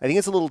it's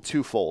a little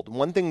twofold.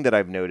 One thing that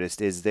I've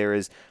noticed is there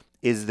is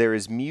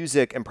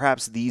music, and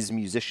perhaps these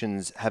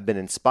musicians have been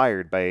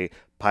inspired by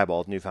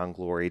Piebald, Newfound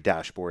Glory,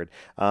 Dashboard.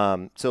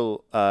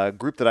 So a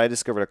group that I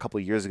discovered a couple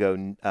of years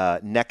ago,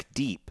 Neck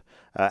Deep,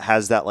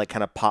 has that like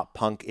kind of pop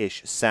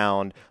punk-ish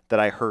sound that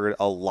I heard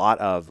a lot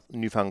of.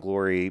 Newfound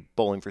Glory,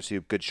 Bowling for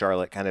Soup, Good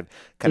Charlotte, kind of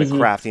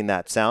crafting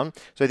that sound.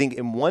 So I think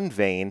in one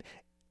vein,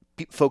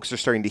 folks are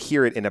starting to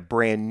hear it in a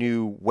brand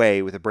new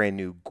way with brand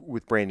new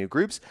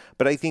groups.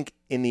 But I think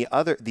in the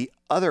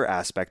other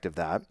aspect of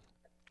that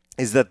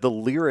is that the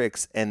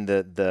lyrics and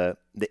the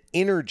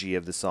energy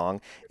of the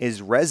song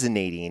is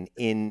resonating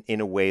in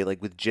a way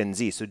like with Gen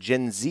Z. So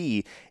Gen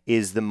Z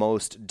is the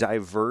most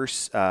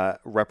diverse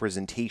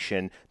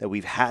representation that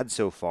we've had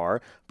so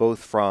far, both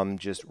from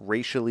just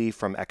racially,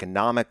 from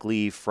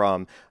economically,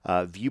 from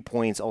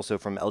viewpoints, also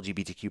from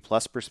LGBTQ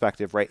plus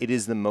perspective, right? It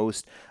is the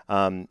most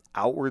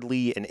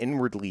outwardly and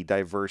inwardly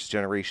diverse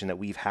generation that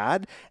we've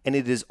had. And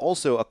it is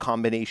also a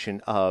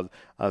combination of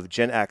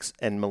Gen X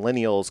and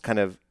millennials kind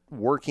of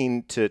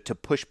working to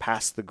push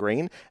past the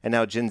grain, and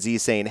now Gen Z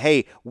is saying,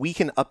 hey, we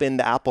can upend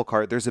the apple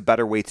cart. There's a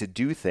better way to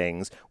do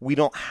things. We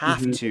don't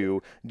have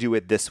to do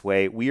it this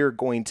way. We are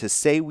going to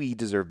say we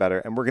deserve better,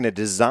 and we're going to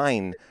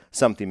design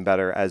something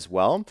better as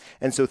well.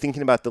 And so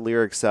thinking about the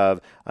lyrics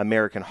of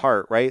American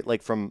Heart, right?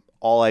 Like, from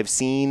all I've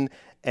seen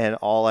and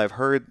all I've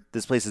heard,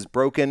 this place is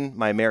broken,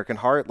 my American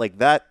heart, like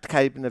that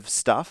kind of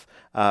stuff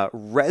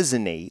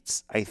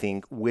resonates, I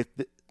think,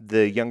 with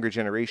the younger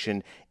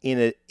generation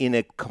in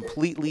a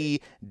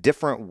completely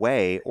different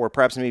way, or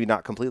perhaps maybe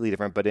not completely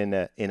different, but in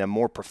a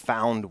more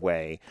profound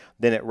way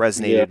than it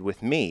resonated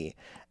with me.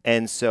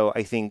 And so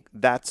I think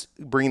that's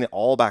bringing it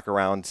all back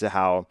around to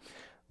how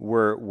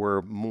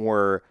we're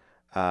more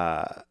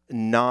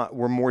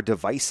we're more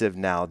divisive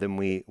now than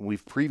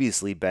we've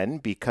previously been,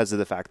 because of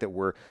the fact that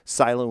we're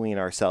siloing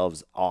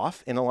ourselves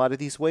off in a lot of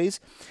these ways.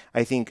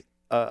 I think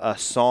a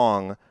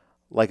song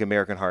like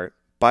American Heart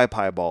by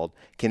Piebald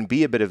can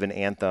be a bit of an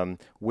anthem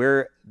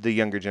where the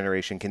younger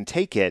generation can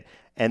take it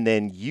and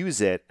then use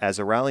it as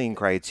a rallying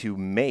cry to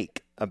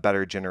make a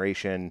better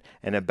generation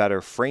and a better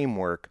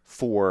framework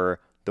for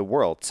the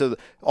world. So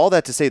all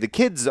that to say, the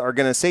kids are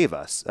going to save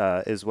us,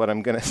 is what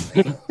I'm going to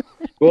say.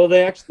 Well,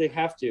 they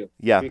have to,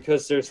 Yeah,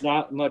 because there's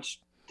not much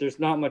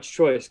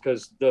choice,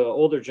 because the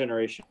older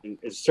generation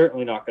is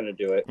certainly not going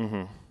to do it.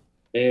 Mm-hmm.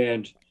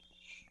 And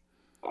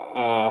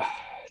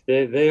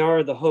they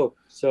are the hope.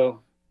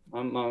 So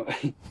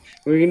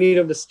we need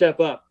them to step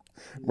up.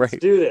 Let's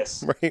do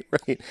this.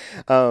 Right.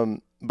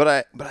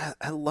 But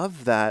I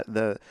love that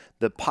the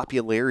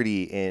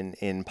popularity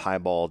in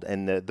Piebald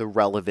and the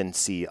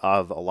relevancy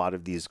of a lot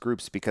of these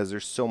groups, because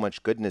there's so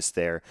much goodness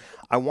there.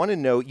 I want to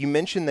know, you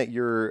mentioned that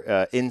you're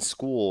in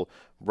school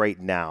right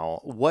now.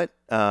 What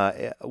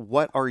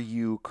are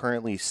you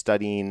currently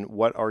studying?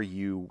 What are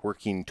you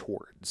working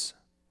towards?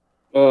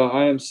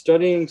 I am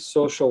studying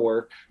social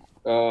work.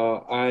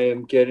 I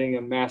am getting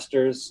a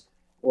master's.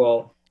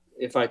 Well,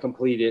 if I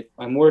complete it,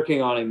 I'm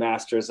working on a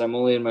master's. I'm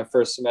only in my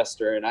first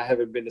semester, and I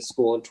haven't been to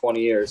school in 20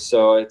 years.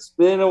 So it's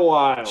been a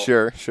while.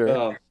 Sure.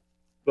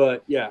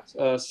 But yeah,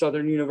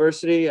 Southern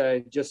University, I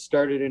just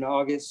started in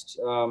August.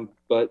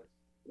 But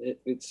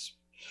it's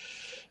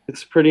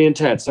pretty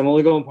intense. I'm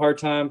only going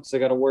part-time because I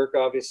got to work,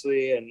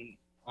 obviously. And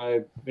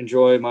I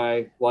enjoy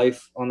my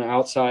life on the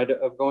outside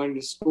of going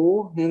to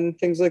school and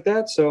things like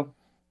that. So,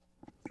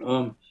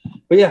 but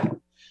yeah,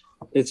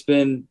 it's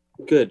been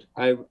good.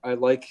 I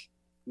like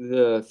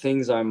the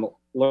things I'm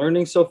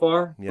learning so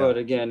far, but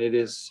again, it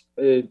is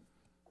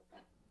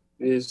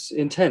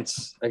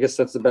intense. I guess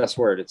that's the best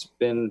word. It's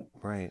been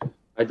right.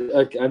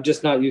 I'm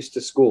just not used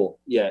to school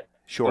yet.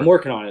 Sure. I'm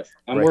working on it.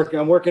 I'm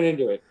working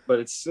into it, but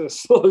it's a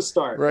slow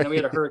start. Right. And we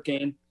had a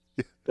hurricane.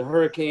 The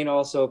hurricane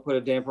also put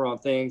a damper on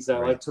things.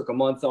 That like took a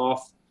month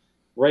off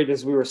right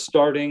as we were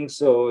starting,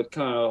 so it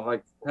kind of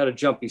like had a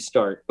jumpy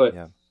start. But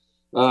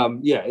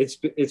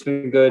it's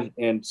been good,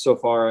 and so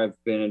far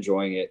I've been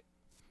enjoying it,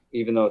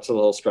 even though it's a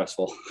little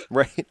stressful.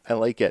 Right. I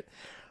like it.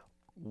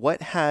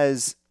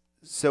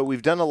 So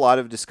we've done a lot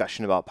of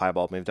discussion about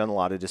Piebald. We've done a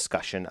lot of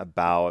discussion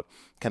about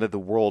kind of the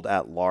world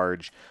at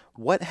large.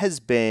 What has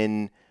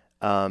been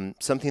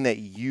something that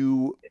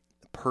you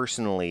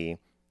personally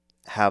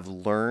have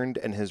learned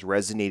and has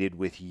resonated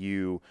with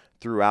you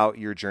throughout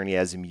your journey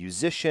as a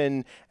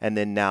musician, and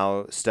then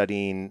now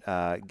studying,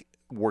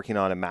 working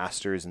on a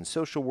master's in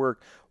social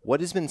work? What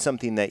has been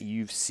something that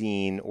you've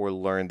seen or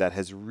learned that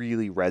has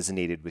really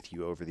resonated with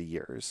you over the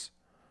years?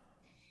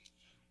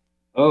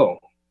 Oh,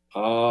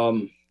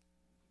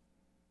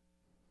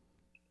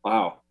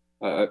 wow.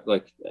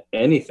 Like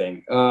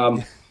anything.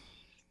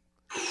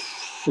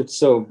 It's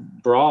so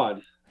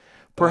broad.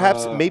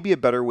 Perhaps maybe a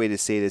better way to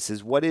say this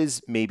is, what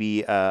is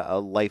maybe a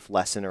life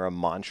lesson or a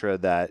mantra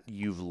that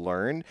you've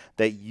learned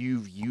that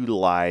you've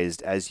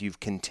utilized as you've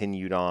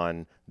continued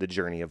on the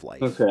journey of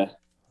life? Okay.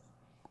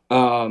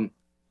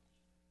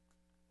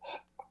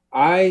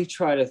 I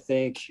try to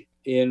think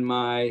in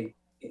my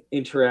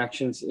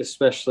interactions,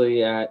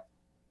 especially at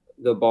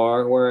the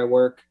bar where I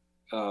work,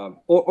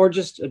 or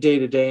just a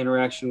day-to-day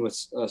interaction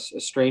with a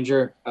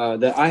stranger,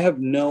 that I have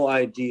no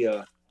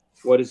idea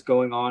what is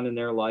going on in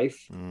their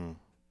life.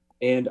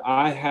 And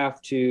I have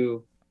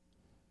to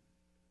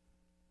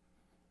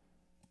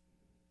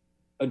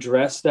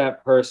address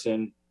that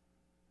person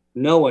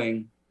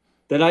knowing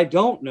that I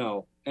don't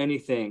know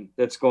anything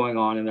that's going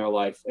on in their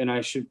life. And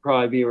I should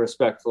probably be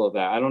respectful of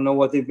that. I don't know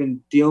what they've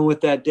been dealing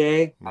with that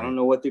day. I don't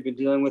know what they've been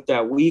dealing with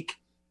that week.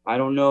 I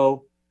don't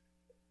know,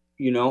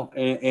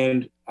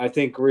 and I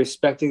think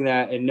respecting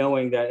that and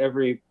knowing that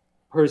every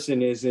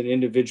person is an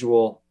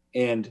individual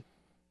and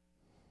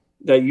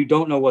that you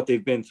don't know what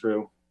they've been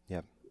through.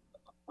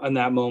 On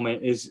that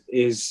moment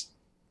is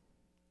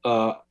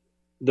the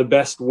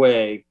best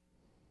way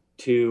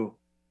to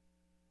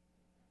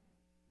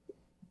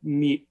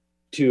meet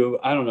people,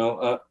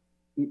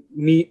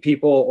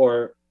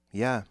 or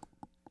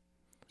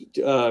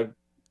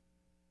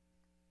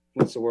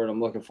what's the word I'm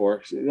looking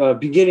for?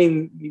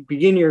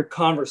 Begin your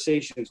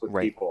conversations with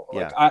people.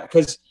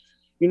 Because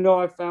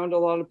I found a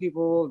lot of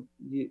people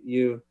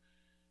you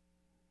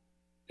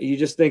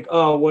just think,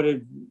 oh, what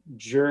a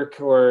jerk,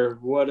 or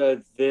what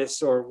a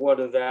this, or what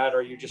a that,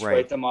 or you just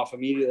write them off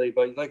immediately.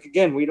 But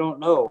again, we don't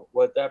know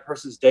what that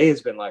person's day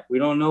has been like. We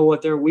don't know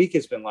what their week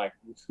has been like.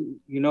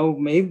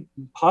 Maybe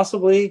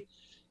possibly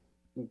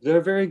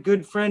their very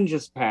good friend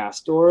just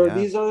passed, or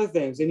these other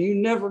things. And you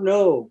never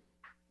know.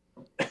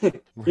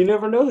 You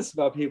never know this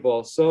about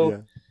people.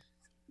 So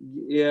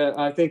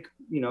I think,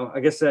 I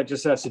guess that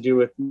just has to do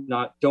with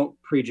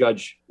don't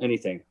prejudge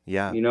anything.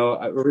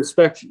 I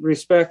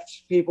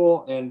respect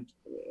people and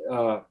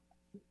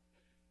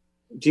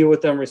deal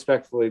with them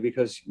respectfully,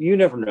 because you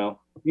never know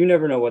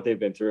what they've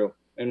been through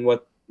and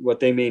what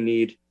they may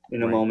need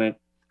in a moment.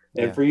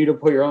 And for you to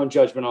put your own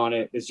judgment on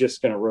it is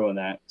just going to ruin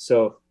that.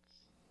 So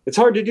it's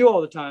hard to do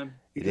all the time,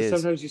 because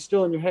sometimes you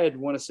still in your head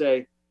want to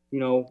say,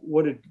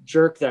 what a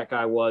jerk that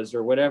guy was,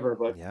 or whatever,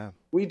 but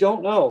we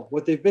don't know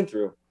what they've been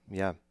through.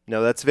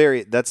 No,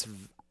 that's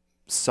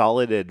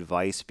solid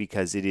advice,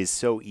 because it is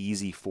so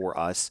easy for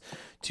us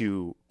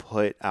to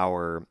put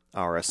our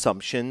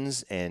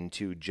assumptions and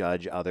to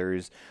judge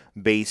others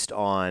based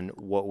on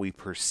what we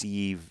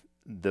perceive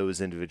those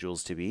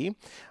individuals to be,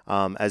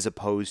 as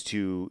opposed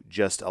to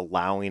just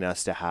allowing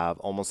us to have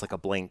almost like a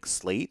blank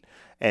slate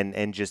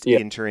and just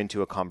enter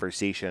into a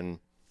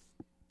conversation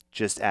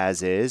just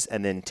as is,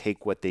 and then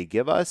take what they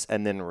give us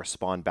and then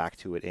respond back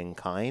to it in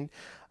kind.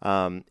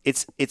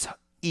 It's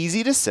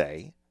easy to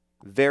say,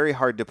 very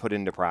hard to put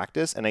into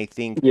practice. And I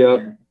think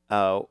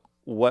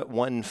what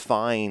one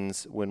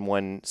finds when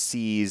one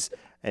sees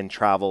and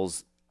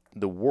travels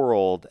the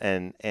world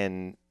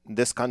and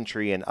this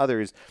country and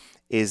others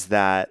is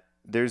that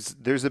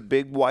there's a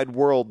big wide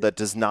world that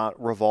does not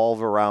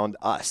revolve around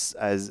us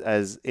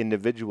as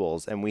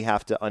individuals, and we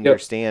have to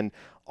understand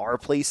our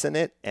place in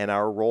it and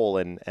our role.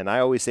 And I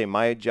always say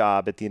my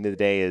job at the end of the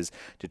day is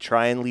to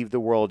try and leave the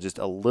world just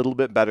a little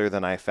bit better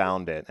than I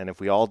found it. And if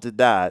we all did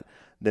that,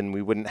 then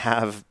we wouldn't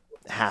have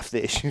half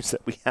the issues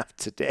that we have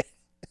today.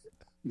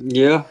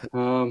 You're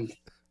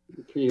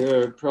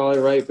probably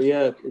right. But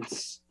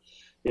it's,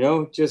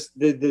 just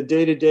the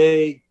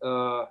day-to-day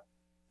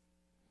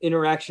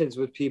interactions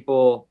with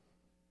people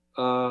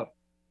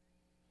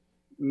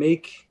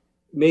make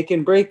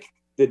and break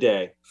the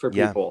day for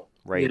people.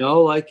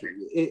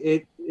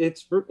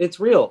 It's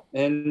real.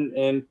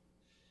 And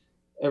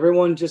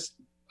everyone just,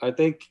 I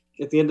think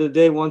at the end of the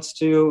day, wants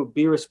to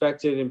be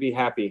respected and be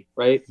happy.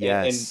 Right.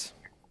 Yes.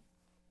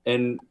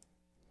 And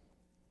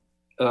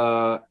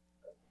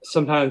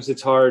sometimes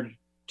it's hard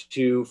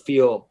to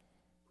feel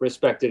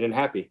respected and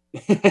happy.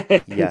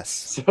 Yes.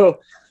 So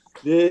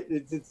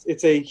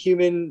it's a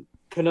human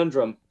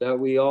conundrum that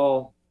we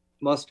all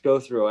must go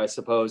through, I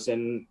suppose,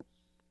 and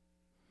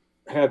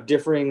have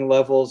differing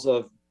levels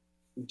of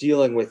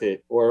dealing with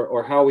it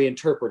or how we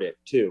interpret it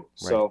too.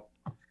 Right. So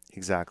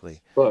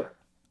exactly. But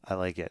I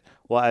like it.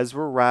 Well, as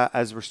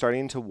we're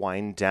starting to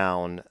wind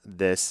down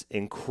this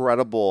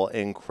incredible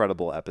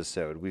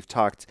episode, we've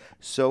talked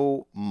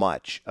so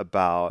much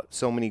about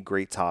so many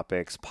great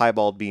topics,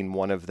 piebald being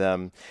one of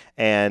them,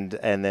 and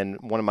then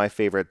one of my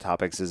favorite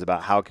topics is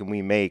about how can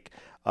we make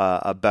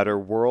a better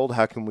world?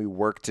 How can we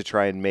work to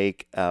try and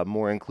make a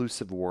more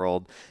inclusive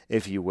world,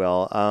 if you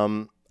will?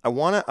 I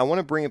want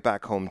to bring it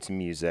back home to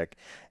music,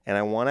 and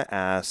I want to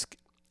ask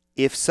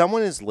if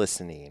someone is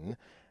listening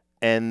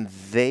and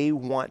they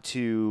want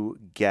to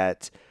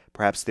get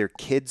perhaps their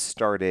kids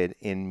started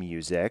in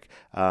music,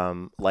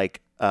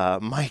 like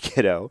my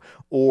kiddo,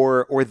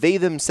 or they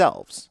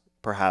themselves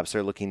perhaps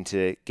are looking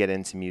to get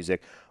into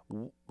music.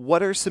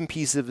 What are some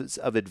pieces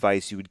of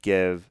advice you would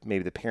give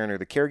maybe the parent or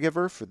the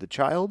caregiver for the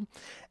child,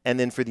 and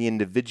then for the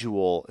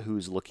individual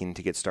who's looking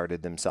to get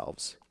started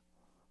themselves?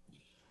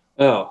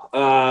 For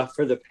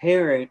the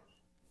parent,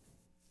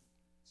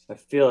 I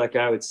feel like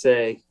I would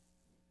say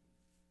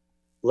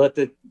let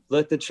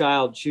the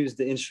child choose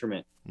the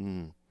instrument,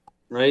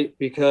 right?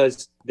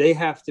 Because they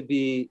have to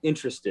be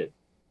interested.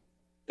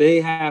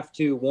 They have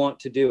to want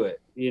to do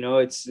it. You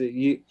know,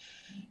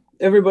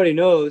 everybody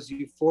knows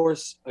you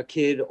force a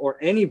kid or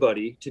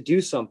anybody to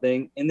do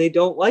something and they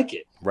don't like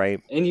it.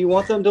 Right. And you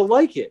want them to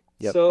like it.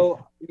 Yep.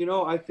 So, you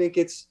know, I think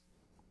it's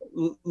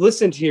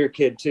listen to your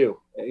kid too.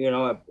 You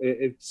know,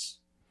 it's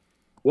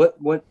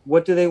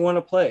what do they want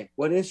to play?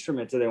 What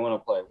instrument do they want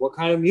to play? What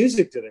kind of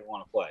music do they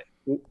want to play?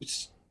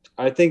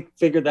 I think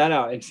figure that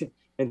out.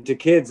 And to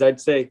kids,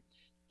 I'd say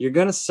you're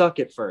going to suck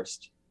at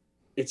first.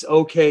 It's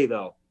okay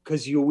though,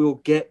 because you will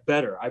get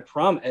better. I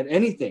promise. At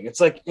anything,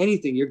 it's like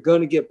anything, you're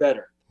going to get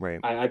better. Right.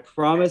 I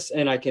promise,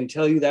 and I can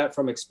tell you that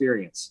from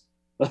experience.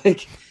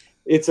 Like,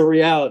 it's a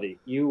reality.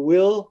 You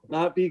will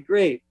not be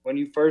great when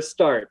you first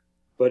start,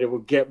 but it will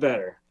get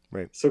better.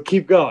 Right. So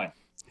keep going.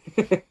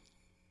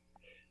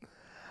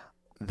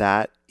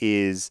 That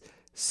is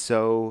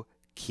so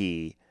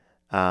key,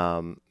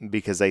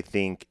 because I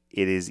think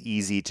it is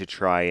easy to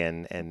try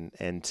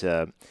and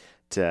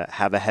to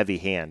have a heavy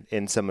hand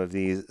in some of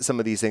these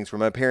things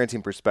from a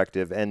parenting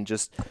perspective, and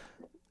just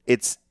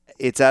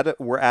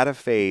we're at a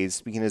phase,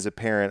 speaking as a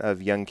parent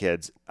of young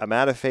kids, I'm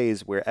at a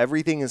phase where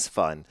everything is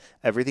fun,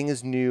 everything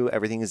is new,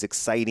 everything is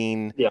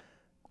exciting. Yeah.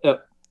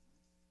 Yep.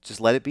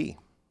 Just let it be.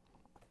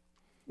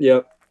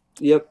 Yep.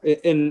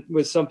 And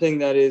with something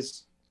that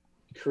is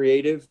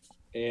creative,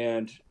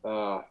 and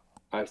I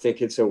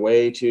think it's a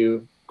way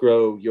to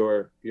grow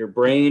your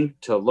brain,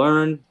 to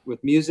learn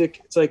with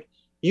music. It's like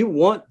you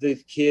want the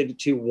kid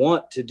to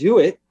want to do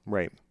it.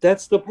 Right.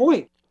 That's the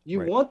point.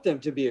 You Right. want them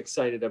to be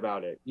excited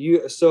about it.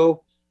 You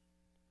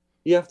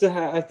have to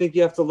I think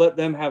you have to let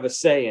them have a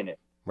say in it.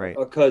 Right.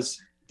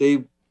 Because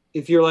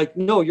if you're like,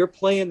 no, you're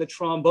playing the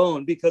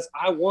trombone because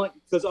I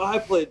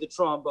played the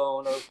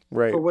trombone, or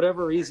Right. for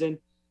whatever reason,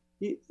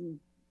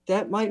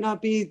 that might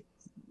not be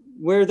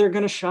where they're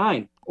going to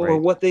shine or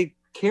Right. what they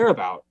care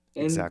about.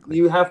 And Exactly.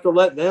 you have to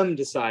let them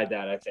decide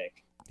that, I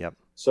think. Yep.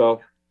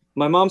 So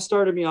my mom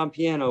started me on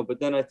piano, but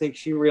then I think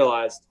she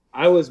realized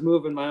I was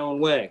moving my own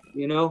way,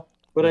 you know,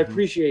 but I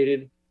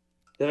appreciated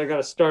that I got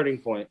a starting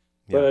point.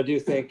 Yeah. But I do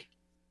think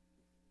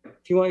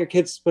if you want your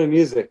kids to play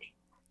music,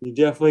 you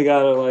definitely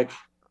got to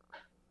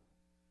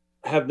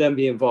have them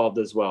be involved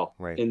as well,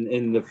 Right.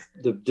 in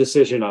the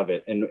decision of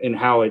it and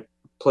how it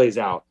plays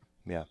out.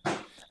 Yeah,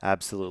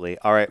 absolutely.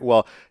 All right.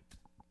 Well,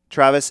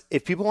 Travis,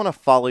 if people want to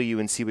follow you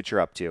and see what you're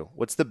up to,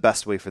 what's the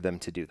best way for them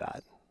to do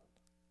that?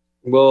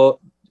 Well,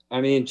 I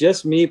mean,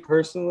 just me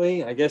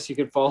personally, I guess you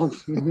could follow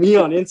me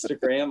on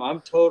Instagram. I'm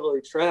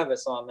totally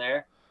Travis on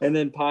there. And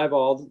then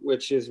Piebald,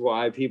 which is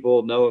why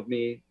people know of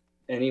me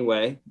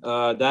anyway.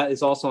 That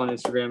is also on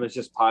Instagram. It's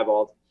just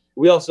Piebald.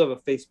 We also have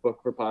a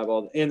Facebook for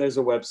Piebald, and there's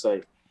a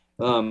website.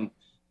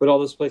 But all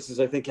those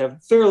places, I think,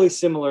 have fairly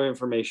similar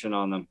information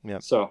on them.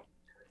 Yep. So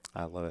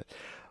I love it.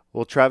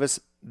 Well, Travis,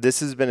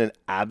 this has been an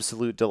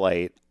absolute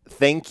delight.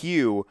 Thank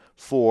you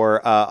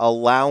for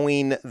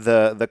allowing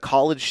the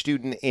college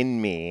student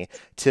in me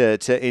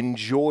to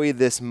enjoy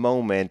this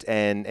moment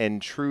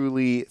and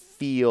truly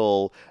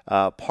feel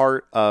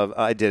part of.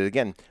 I did it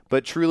again,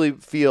 but truly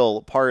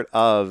feel part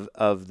of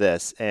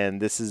this.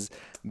 And this has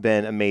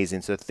been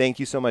amazing. So thank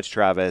you so much,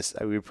 Travis.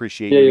 We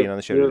appreciate you being on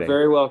the show you're today. You're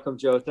very welcome,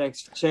 Joe.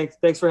 Thanks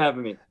for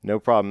having me. No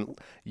problem.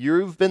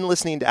 You've been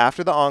listening to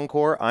After the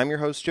Encore. I'm your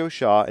host, Joe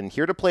Shaw, and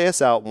here to play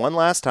us out one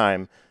last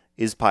time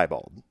is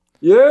Piebald.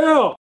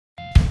 Yeah!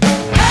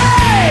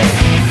 Hey,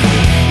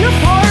 you're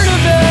part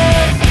of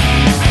it.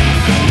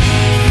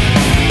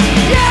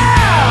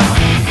 Yeah,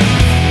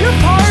 you're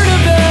part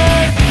of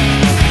it.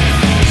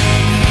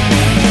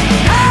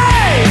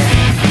 Hey,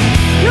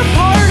 you're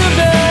part of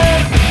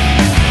it.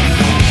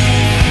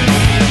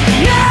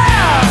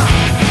 Yeah,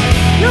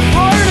 you're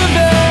part of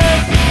it.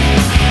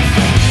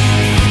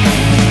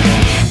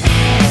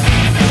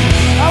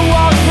 I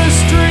walk the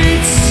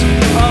streets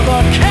of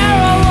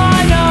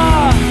Carolina,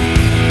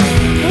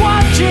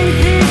 watching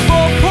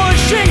people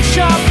pushing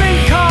shopping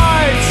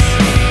carts.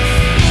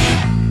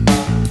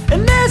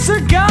 And there's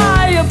a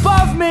guy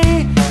above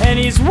me, and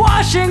he's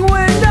washing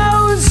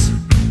windows,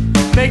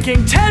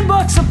 making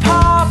 $10 a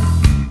pop.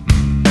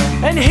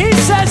 And he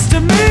says to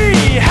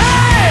me,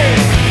 hey,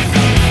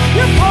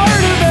 you're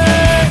part of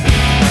it.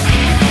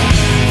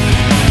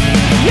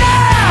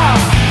 Yeah,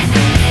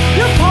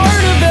 you're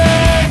part of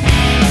it.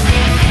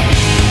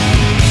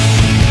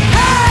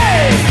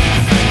 Hey,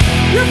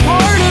 you're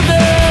part of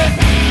it.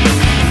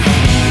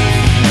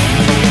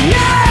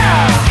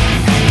 Yeah!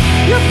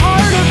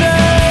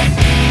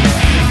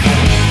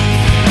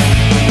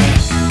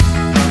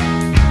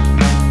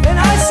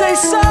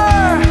 say,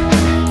 sir,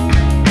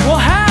 well,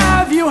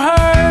 have you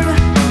heard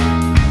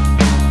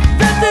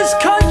that this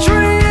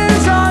country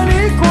is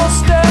unequal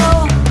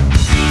still?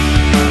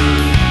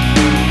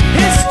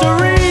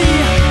 History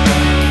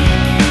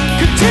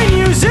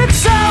continues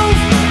itself,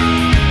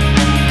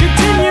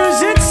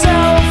 continues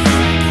itself.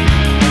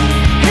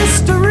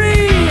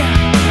 History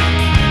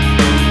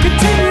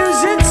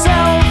continues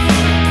itself.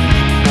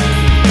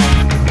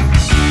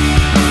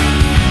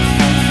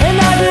 And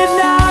I did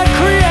not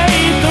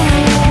create the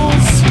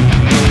rules.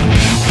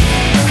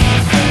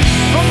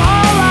 From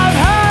all I've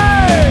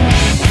heard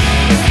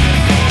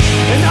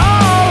and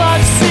all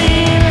I've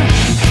seen,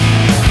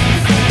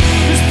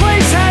 this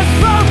place has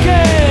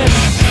broken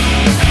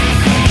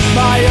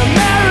my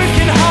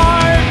American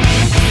heart.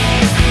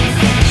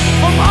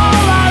 From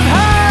all I've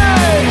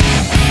heard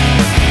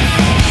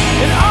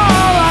and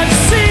all I've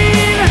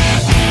seen,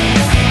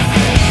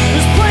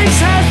 this place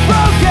has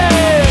broken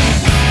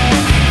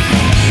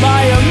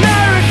my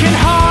American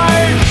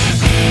heart.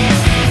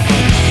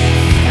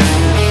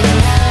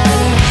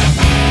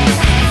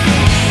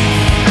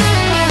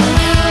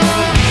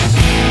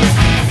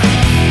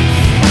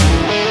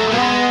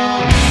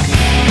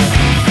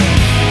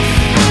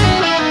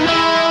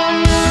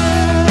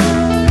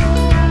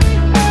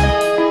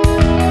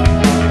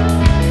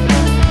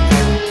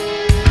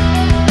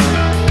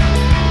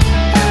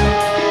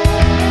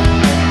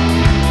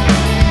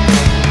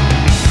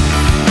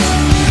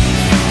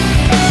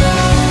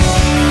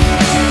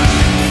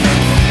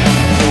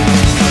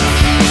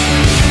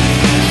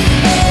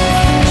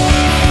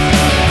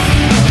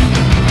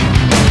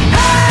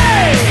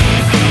 Hey,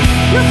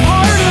 you're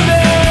part of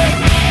it.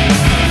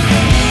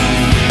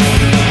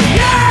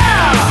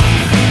 Yeah,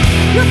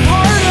 you're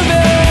part of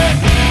it.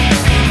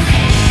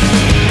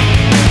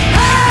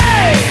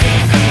 Hey,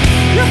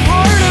 you're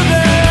part of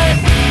it.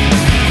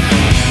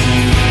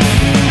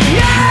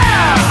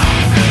 Yeah,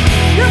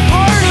 you're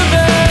part of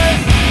it.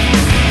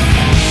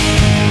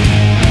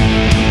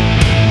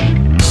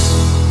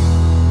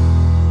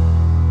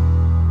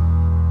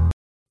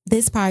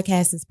 This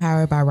podcast is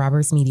powered by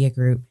Roberts Media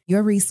Group,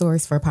 your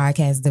resource for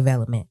podcast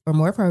development. For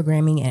more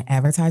programming and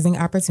advertising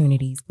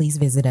opportunities, please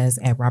visit us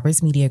at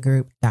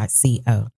robertsmediagroup.co.